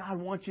somebody that God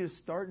wants you to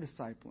start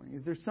discipling?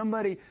 Is there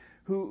somebody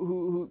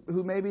who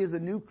maybe is a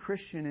new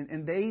Christian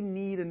and they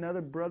need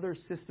another brother or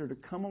sister to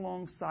come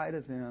alongside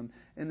of them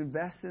and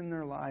invest in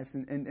their lives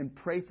and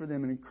pray for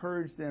them and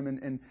encourage them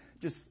and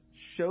just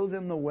show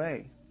them the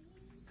way?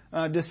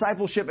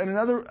 Discipleship. And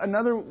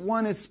another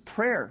one is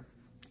prayer.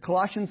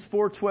 Colossians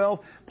 4:12,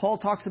 Paul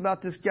talks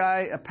about this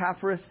guy,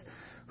 Epaphras,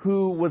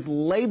 who was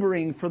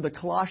laboring for the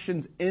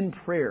Colossians in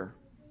prayer.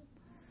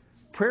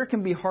 Prayer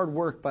can be hard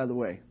work, by the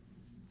way.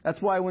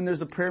 That's why when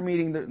there's a prayer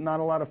meeting, not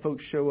a lot of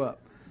folks show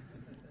up.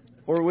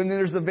 Or when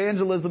there's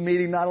evangelism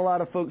meeting, not a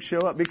lot of folks show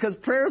up. Because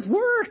prayer's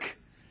work.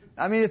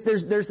 I mean, if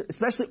there's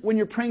especially when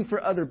you're praying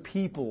for other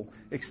people,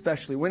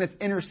 especially when it's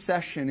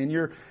intercession and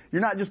you're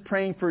not just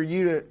praying for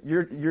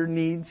your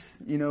needs,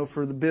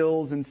 for the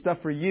bills and stuff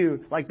for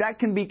you. Like that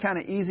can be kind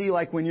of easy,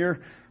 like when you're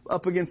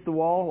up against the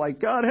wall,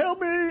 like, God help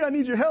me, I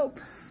need your help.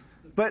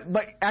 But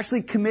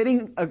actually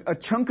committing a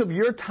chunk of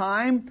your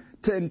time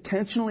to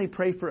intentionally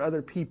pray for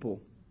other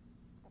people.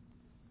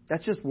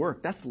 That's just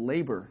work. That's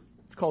labor.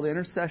 It's called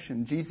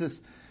intercession. Jesus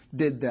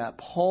did that.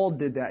 Paul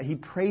did that. He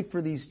prayed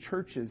for these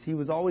churches. He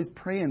was always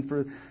praying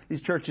for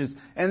these churches.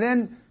 And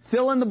then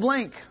fill in the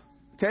blank.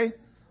 Okay?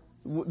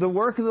 The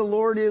work of the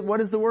Lord is,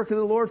 what is the work of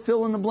the Lord?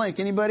 Fill in the blank.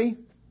 Anybody?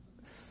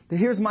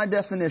 Here's my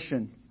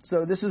definition.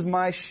 So this is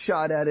my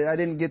shot at it. I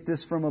didn't get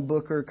this from a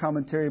book or a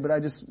commentary, but I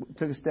just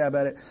took a stab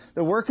at it.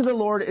 The work of the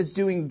Lord is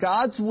doing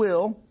God's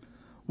will,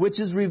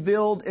 which is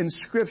revealed in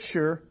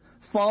Scripture,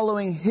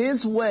 following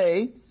His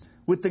way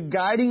with the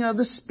guiding of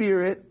the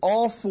Spirit,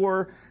 all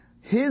for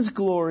His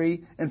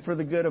glory and for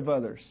the good of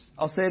others.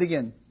 I'll say it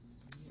again.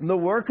 The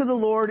work of the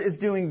Lord is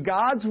doing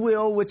God's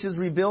will, which is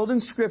revealed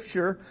in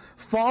Scripture,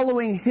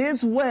 following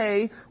His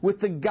way with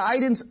the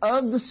guidance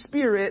of the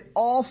Spirit,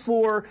 all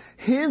for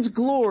His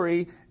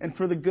glory and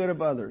for the good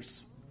of others.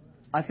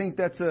 I think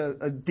that's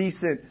a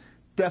decent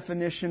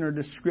definition or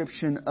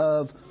description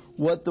of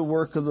what the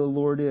work of the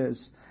Lord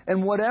is.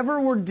 And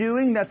whatever we're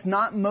doing that's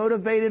not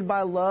motivated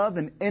by love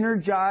and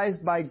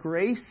energized by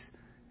grace,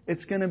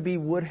 it's going to be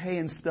wood, hay,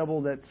 and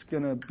stubble that's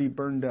going to be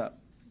burned up.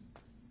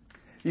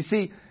 You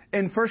see,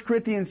 in 1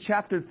 Corinthians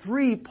chapter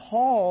 3,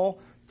 Paul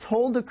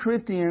told the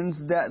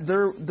Corinthians that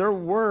their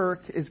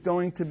work is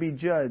going to be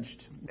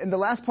judged. And the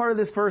last part of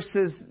this verse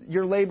says,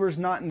 your labor is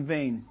not in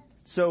vain.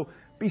 So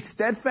be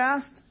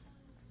steadfast,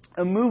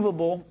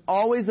 immovable,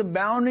 always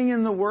abounding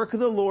in the work of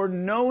the Lord,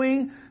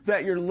 knowing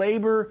that your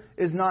labor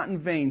is not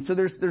in vain. So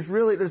there's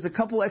a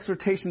couple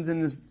exhortations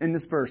in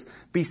this verse.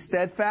 Be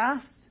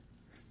steadfast.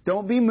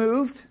 Don't be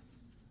moved.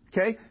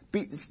 Okay?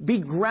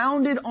 Be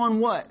grounded on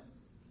what?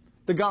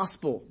 The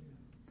gospel.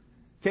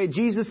 Okay,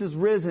 Jesus is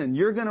risen.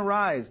 You're going to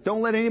rise.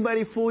 Don't let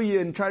anybody fool you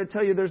and try to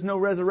tell you there's no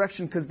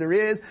resurrection, because there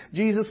is.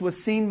 Jesus was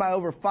seen by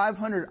over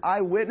 500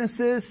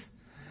 eyewitnesses,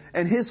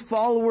 and His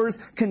followers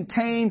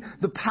contain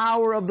the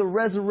power of the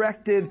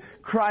resurrected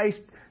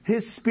Christ,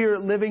 His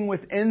Spirit living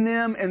within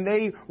them, and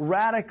they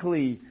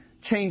radically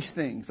change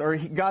things, or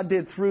God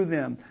did through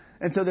them.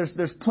 And so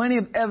there's plenty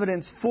of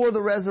evidence for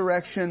the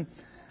resurrection.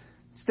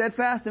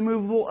 Steadfast,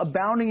 immovable,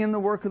 abounding in the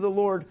work of the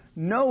Lord,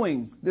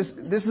 knowing this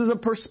is a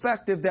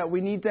perspective that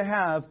we need to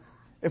have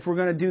if we're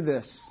going to do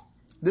this.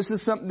 This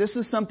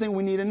is something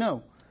we need to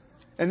know.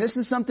 And this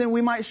is something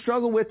we might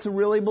struggle with to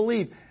really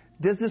believe.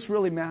 Does this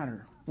really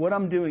matter? What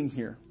I'm doing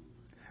here?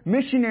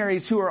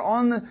 Missionaries who are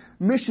on the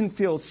mission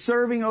field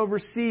serving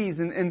overseas,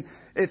 and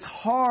it's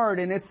hard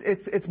and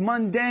it's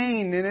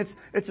mundane and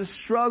it's a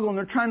struggle, and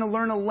they're trying to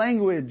learn a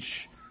language.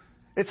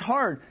 It's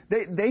hard.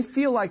 They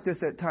feel like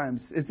this at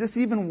times. Is this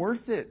even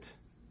worth it?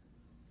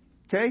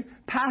 Okay?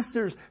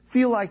 Pastors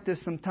feel like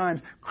this sometimes.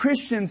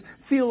 Christians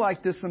feel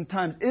like this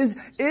sometimes.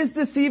 Is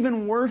this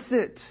even worth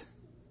it?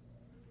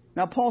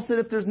 Now, Paul said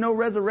if there's no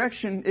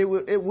resurrection,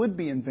 it would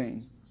be in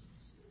vain.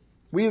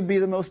 We would be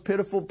the most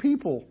pitiful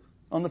people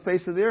on the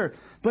face of the earth.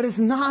 But it's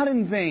not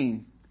in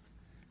vain.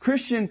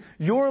 Christian,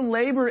 your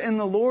labor in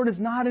the Lord is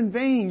not in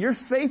vain. Your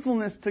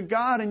faithfulness to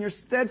God and your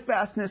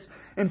steadfastness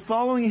in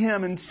following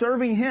Him and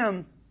serving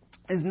Him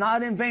is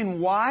not in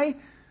vain. Why?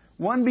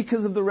 One,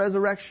 because of the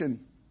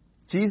resurrection.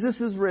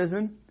 Jesus is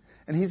risen,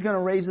 and He's going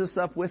to raise us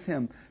up with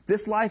Him.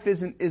 This life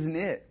isn't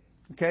it.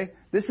 Okay?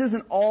 This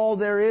isn't all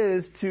there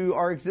is to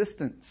our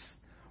existence.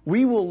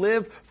 We will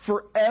live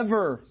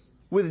forever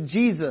with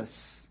Jesus.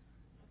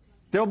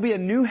 There'll be a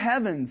new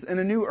heavens and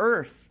a new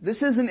earth.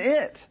 This isn't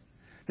it.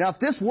 Now, if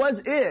this was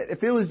it,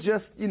 if it was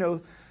just,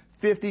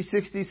 50,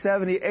 60,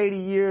 70, 80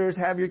 years,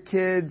 have your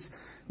kids,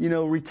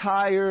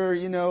 retire,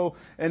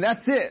 and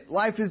that's it.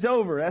 Life is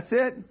over. That's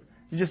it.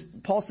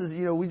 Paul says,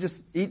 we just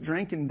eat,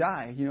 drink, and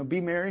die. Be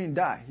merry and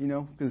die,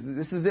 because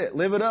this is it.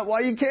 Live it up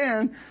while you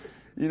can.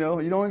 You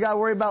don't got to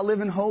worry about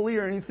living holy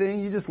or anything.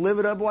 You just live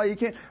it up while you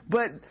can.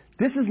 But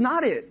this is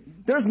not it.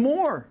 There's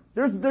more.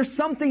 There's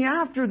something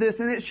after this,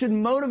 and it should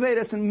motivate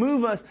us and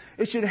move us.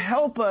 It should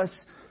help us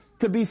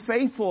to be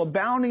faithful,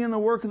 abounding in the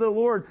work of the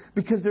Lord,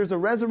 because there's a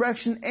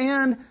resurrection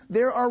and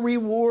there are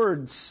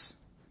rewards.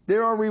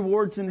 There are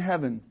rewards in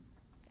heaven.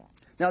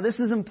 Now, this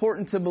is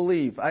important to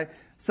believe.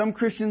 Some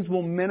Christians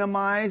will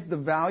minimize the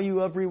value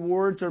of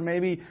rewards, or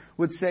maybe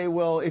would say,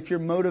 well, if you're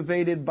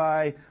motivated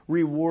by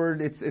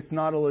reward, it's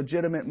not a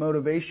legitimate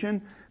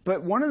motivation.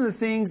 But one of the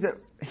things that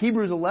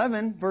Hebrews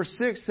 11, verse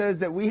 6 says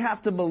that we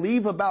have to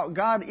believe about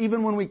God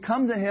even when we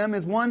come to Him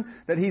is one,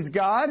 that He's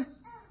God.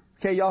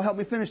 Okay, y'all help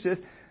me finish this.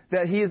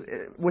 That He is,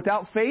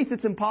 without faith,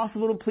 it's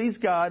impossible to please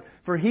God.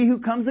 For he who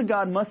comes to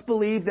God must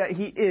believe that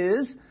He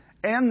is,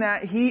 and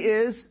that He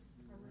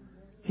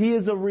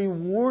is a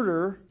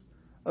rewarder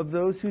of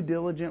those who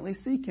diligently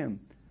seek Him.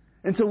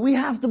 And so we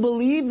have to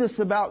believe this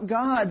about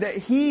God, that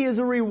He is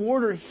a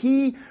rewarder.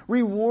 He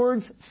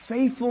rewards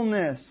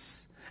faithfulness.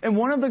 And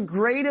one of the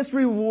greatest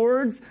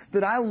rewards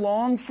that I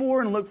long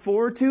for and look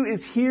forward to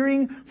is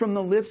hearing from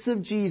the lips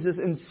of Jesus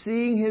and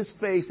seeing His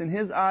face and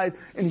His eyes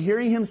and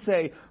hearing Him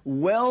say,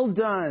 "Well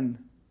done,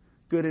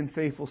 good and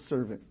faithful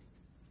servant."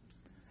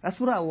 That's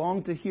what I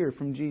long to hear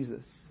from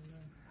Jesus.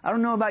 I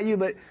don't know about you,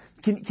 but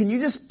can you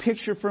just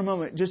picture for a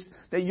moment just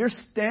that you're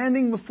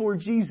standing before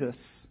Jesus.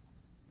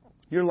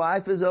 Your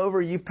life is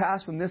over. You've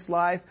passed from this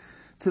life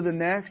to the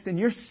next, and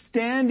you're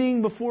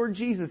standing before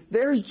Jesus.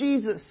 There's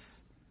Jesus.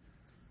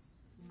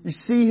 You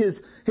see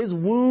his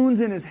wounds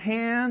in His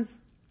hands.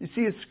 You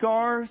see His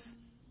scars.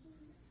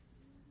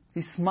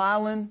 He's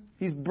smiling.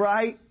 He's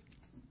bright.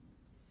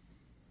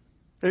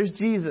 There's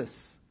Jesus.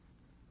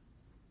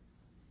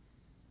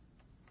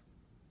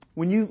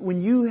 When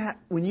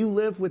you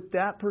live with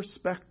that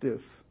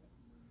perspective,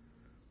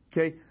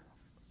 okay,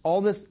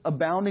 all this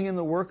abounding in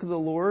the work of the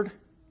Lord,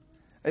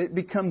 it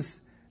becomes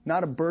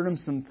not a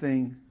burdensome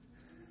thing,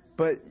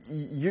 but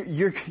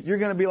you're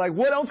going to be like,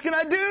 what else can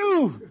I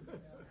do?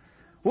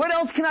 What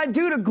else can I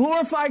do to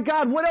glorify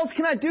God? What else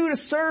can I do to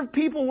serve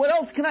people? What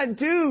else can I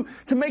do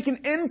to make an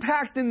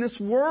impact in this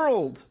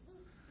world?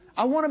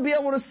 I want to be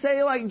able to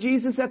say like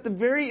Jesus at the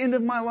very end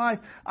of my life,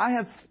 I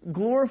have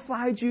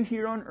glorified You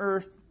here on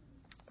earth.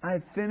 I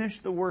have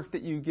finished the work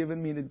that You've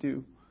given me to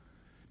do.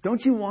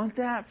 Don't you want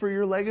that for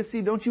your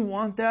legacy? Don't you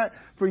want that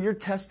for your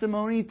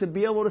testimony? To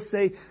be able to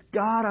say,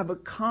 God, I've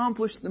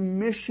accomplished the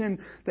mission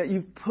that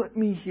You've put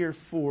me here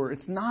for.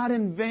 It's not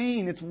in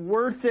vain. It's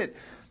worth it.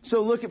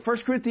 So look at 1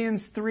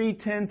 Corinthians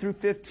 3:10 through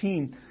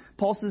 15.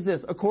 Paul says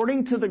this,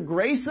 according to the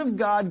grace of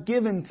God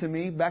given to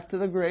me, back to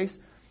the grace,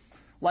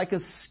 like a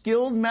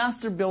skilled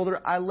master builder,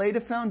 I laid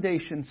a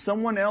foundation.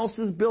 Someone else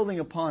is building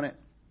upon it.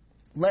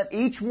 Let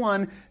each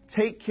one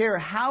take care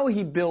how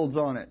he builds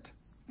on it.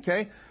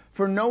 Okay?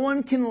 For no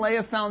one can lay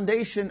a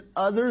foundation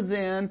other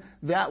than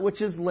that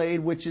which is laid,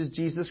 which is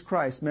Jesus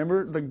Christ.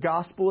 Remember, the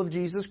gospel of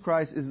Jesus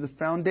Christ is the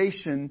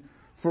foundation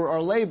for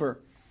our labor.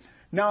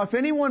 Now, if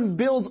anyone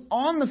builds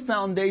on the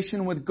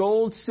foundation with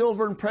gold,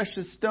 silver, and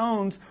precious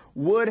stones,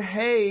 wood,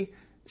 hay,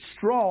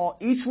 straw,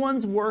 each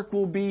one's work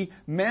will be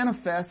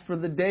manifest, for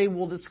the day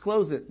will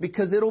disclose it,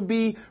 because it'll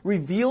be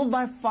revealed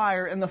by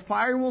fire, and the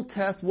fire will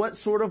test what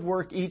sort of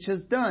work each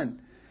has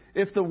done.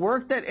 If the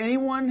work that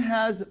anyone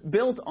has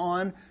built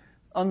on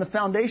the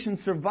foundation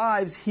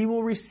survives, he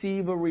will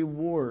receive a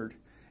reward.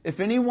 If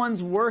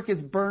anyone's work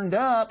is burned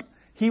up,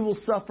 he will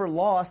suffer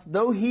loss,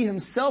 though he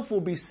himself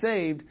will be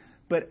saved,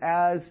 but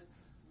as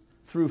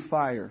through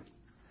fire.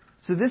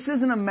 So this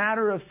isn't a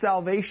matter of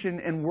salvation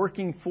and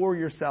working for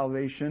your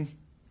salvation.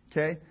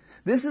 Okay?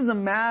 This is a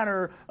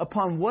matter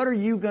upon what are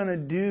you going to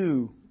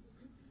do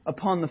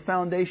upon the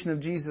foundation of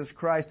Jesus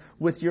Christ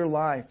with your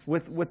life,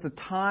 with the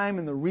time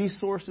and the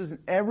resources and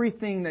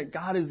everything that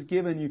God has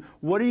given you.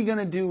 What are you going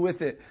to do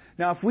with it?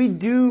 Now, if we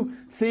do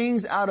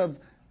things out of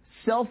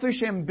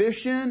selfish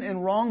ambition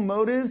and wrong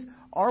motives,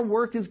 our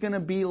work is going to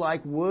be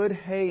like wood,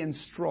 hay, and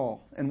straw.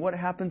 And what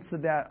happens to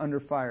that under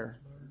fire?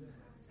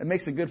 It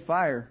makes a good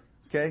fire.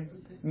 Okay?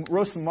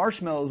 Roast some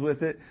marshmallows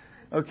with it.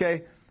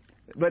 Okay?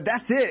 But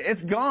that's it.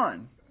 It's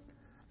gone.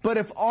 But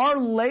if our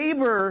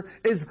labor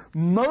is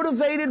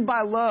motivated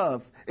by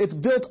love, it's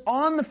built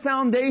on the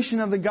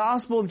foundation of the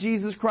gospel of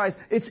Jesus Christ,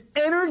 it's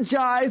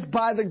energized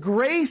by the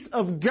grace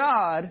of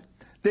God,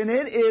 then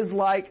it is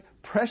like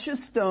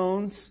precious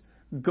stones,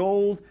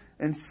 gold,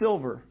 and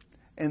silver.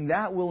 And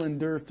that will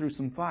endure through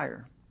some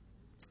fire.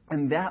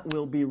 And that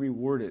will be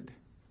rewarded.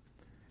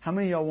 How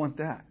many of y'all want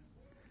that?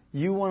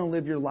 You want to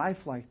live your life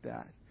like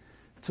that,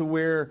 to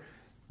where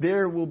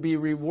there will be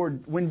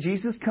reward. When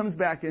Jesus comes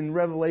back in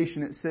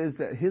Revelation, it says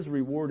that His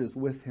reward is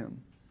with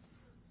Him.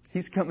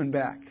 He's coming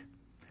back.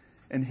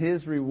 And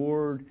His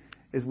reward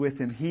is with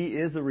Him. He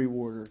is a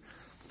rewarder.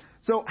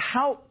 So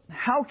how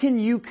can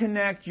you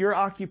connect your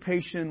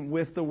occupation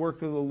with the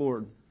work of the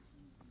Lord?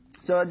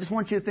 So I just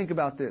want you to think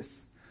about this.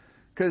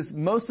 Because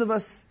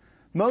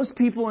most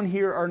people in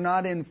here are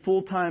not in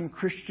full-time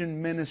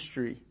Christian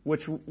ministry,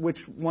 which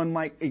one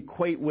might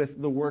equate with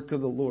the work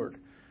of the Lord.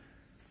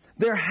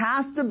 There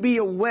has to be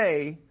a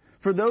way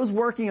for those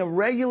working a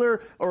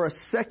regular or a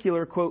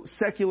secular, quote,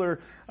 secular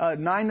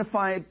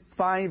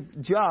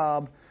 9-to-5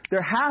 job.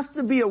 There has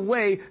to be a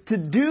way to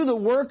do the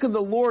work of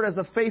the Lord as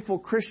a faithful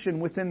Christian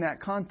within that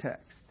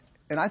context.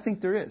 And I think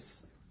there is.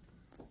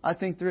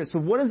 So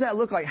what does that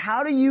look like?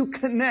 How do you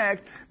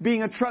connect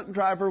being a truck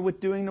driver with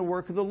doing the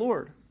work of the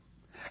Lord?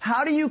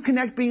 How do you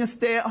connect being a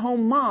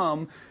stay-at-home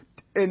mom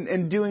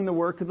and doing the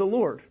work of the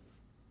Lord?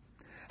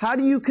 How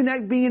do you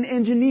connect being an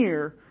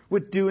engineer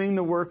with doing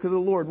the work of the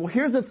Lord? Well,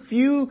 here's a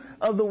few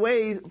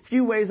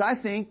ways I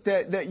think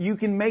that you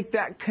can make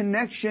that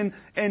connection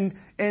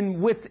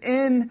and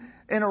within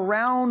and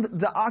around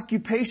the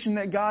occupation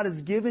that God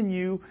has given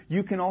you,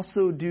 you can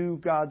also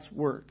do God's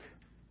work.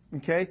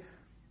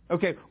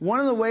 Okay, one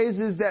of the ways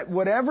is that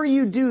whatever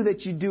you do,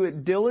 that you do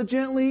it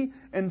diligently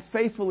and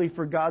faithfully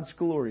for God's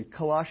glory.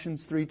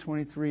 Colossians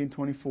 3:23 and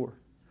 24.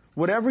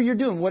 Whatever you're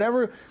doing,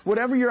 whatever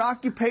your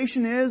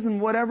occupation is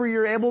and whatever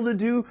you're able to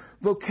do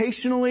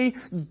vocationally,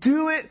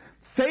 do it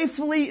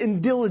faithfully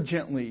and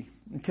diligently.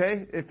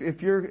 Okay?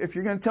 If you're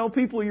going to tell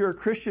people you're a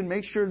Christian,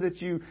 make sure that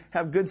you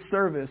have good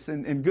service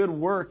and good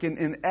work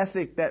and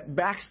ethic that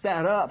backs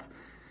that up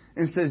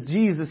and says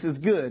Jesus is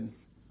good.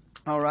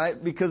 All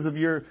right? Because of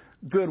your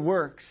good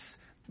works.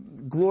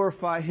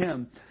 Glorify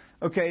Him.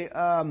 Okay?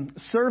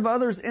 Serve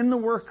others in the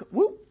work.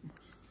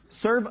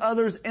 Serve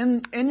others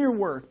in your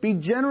work. Be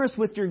generous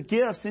with your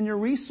gifts and your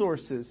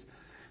resources.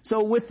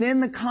 So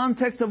within the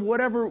context of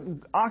whatever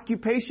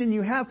occupation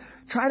you have,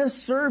 try to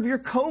serve your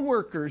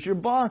coworkers, your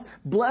boss.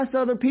 Bless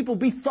other people.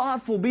 Be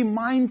thoughtful. Be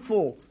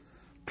mindful.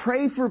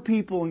 Pray for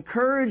people.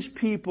 Encourage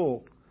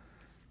people.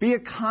 Be a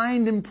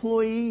kind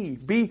employee.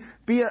 Be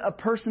a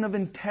person of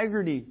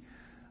integrity.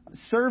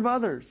 Serve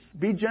others.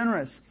 Be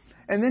generous.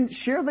 And then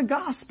share the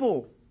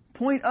gospel.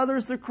 Point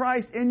others to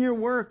Christ in your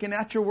work and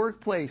at your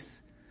workplace.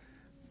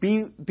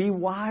 Be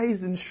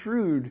wise and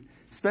shrewd,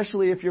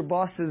 especially if your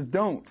boss says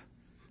don't.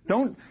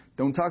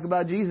 Don't talk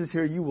about Jesus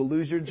here. You will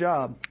lose your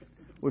job.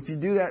 Well, if you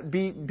do that,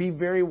 be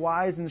very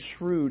wise and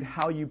shrewd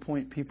how you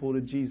point people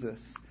to Jesus.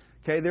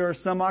 Okay, there are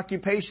some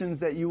occupations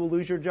that you will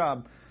lose your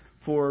job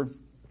for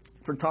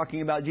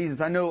talking about Jesus.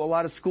 I know a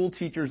lot of school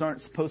teachers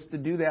aren't supposed to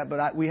do that,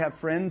 but we have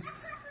friends.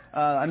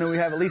 I know we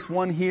have at least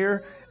one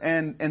here,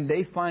 and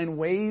they find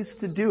ways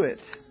to do it.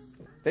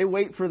 They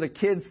wait for the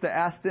kids to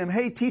ask them,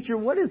 "Hey, teacher,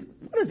 what is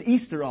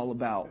Easter all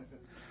about?"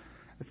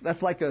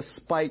 That's like a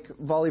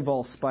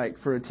volleyball spike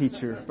for a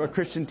teacher, for a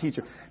Christian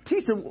teacher.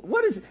 Teacher,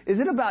 is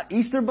it about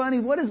Easter bunny?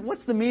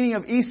 What's the meaning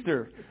of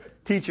Easter,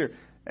 teacher?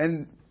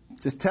 And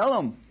just tell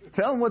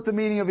them what the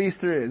meaning of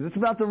Easter is. It's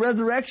about the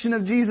resurrection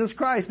of Jesus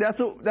Christ. That's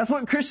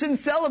what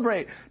Christians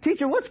celebrate.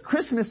 Teacher, what's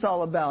Christmas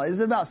all about? Is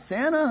it about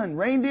Santa and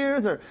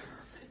reindeers? Or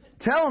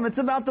tell them it's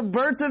about the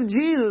birth of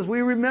Jesus.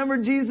 We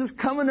remember Jesus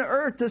coming to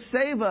earth to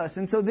save us.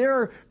 And so there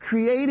are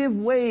creative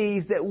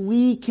ways that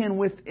we can,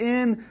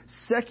 within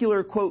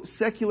secular, quote,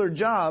 secular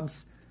jobs,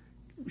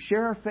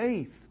 share our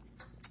faith.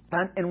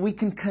 And we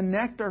can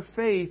connect our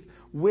faith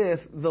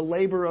with the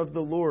labor of the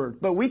Lord.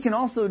 But we can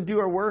also do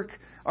our work,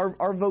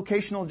 our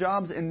vocational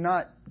jobs, and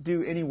not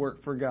do any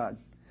work for God.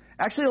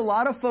 Actually, a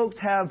lot of folks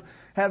have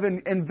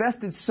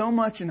invested so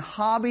much in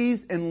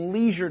hobbies and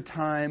leisure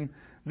time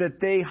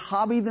that they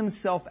hobby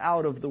themselves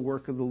out of the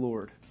work of the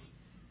Lord.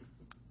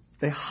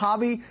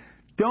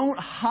 Don't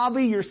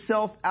hobby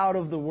yourself out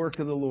of the work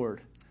of the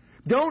Lord.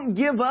 Don't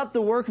give up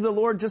the work of the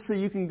Lord just so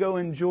you can go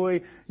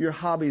enjoy your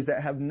hobbies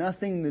that have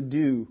nothing to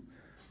do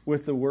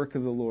with the work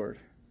of the Lord.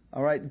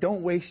 All right?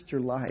 Don't waste your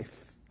life.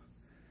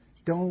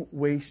 Don't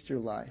waste your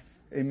life.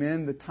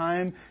 Amen? The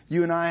time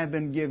you and I have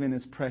been given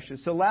is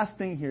precious. So last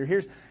thing here.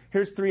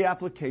 Here's 3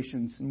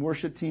 applications. And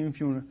worship team, if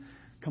you want to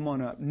come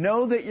on up.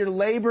 Know that your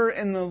labor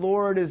in the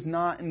Lord is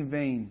not in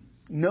vain.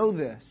 Know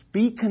this.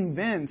 Be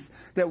convinced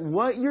that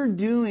what you're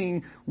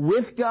doing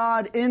with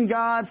God, in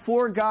God,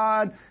 for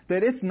God,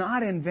 that it's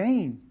not in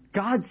vain.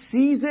 God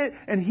sees it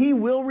and He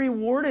will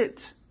reward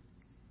it.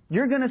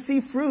 You're going to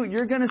see fruit.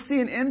 You're going to see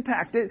an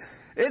impact.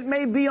 It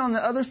may be on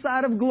the other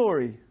side of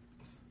glory,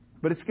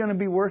 but it's going to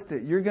be worth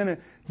it. You're going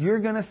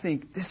to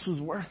think this was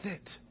worth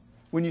it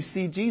when you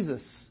see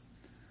Jesus.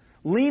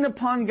 Lean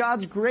upon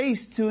God's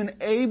grace to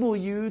enable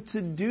you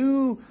to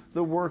do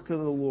the work of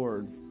the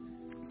Lord.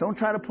 Don't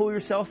try to pull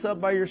yourselves up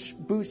by your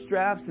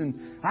bootstraps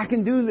and, I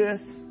can do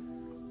this.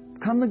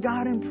 Come to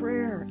God in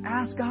prayer.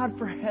 Ask God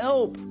for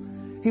help.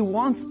 He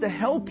wants to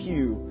help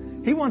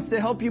you. He wants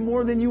to help you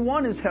more than you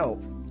want His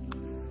help.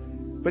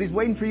 But He's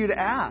waiting for you to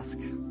ask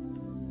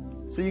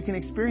so you can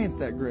experience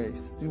that grace.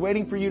 He's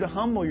waiting for you to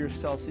humble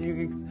yourself so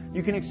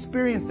you can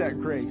experience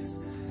that grace.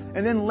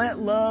 And then let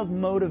love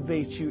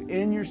motivate you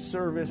in your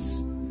service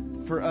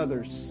for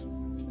others.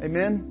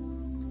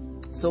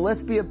 Amen? So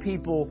let's be a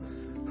people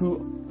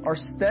who are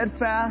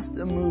steadfast,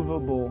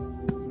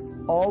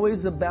 immovable,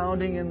 always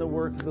abounding in the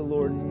work of the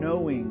Lord,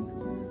 knowing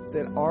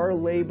that our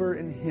labor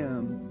in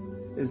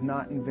Him is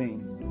not in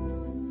vain.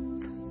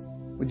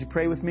 Would you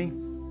pray with me?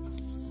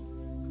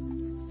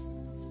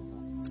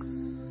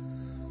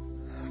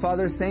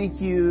 Father,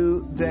 thank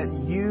you that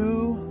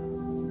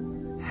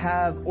you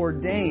have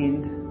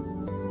ordained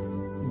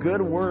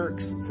good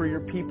works for your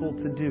people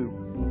to do.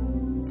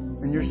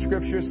 And your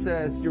scripture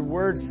says, your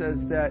word says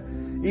that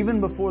even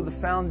before the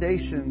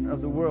foundation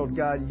of the world,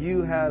 God,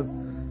 you have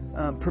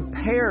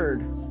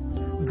prepared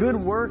good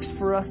works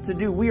for us to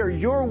do. We are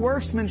your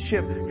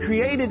workmanship,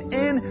 created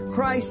in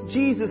Christ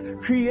Jesus,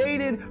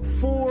 created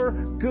for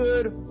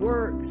good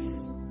works.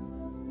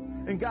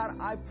 And God,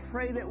 I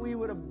pray that we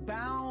would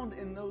abound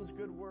in those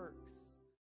good works.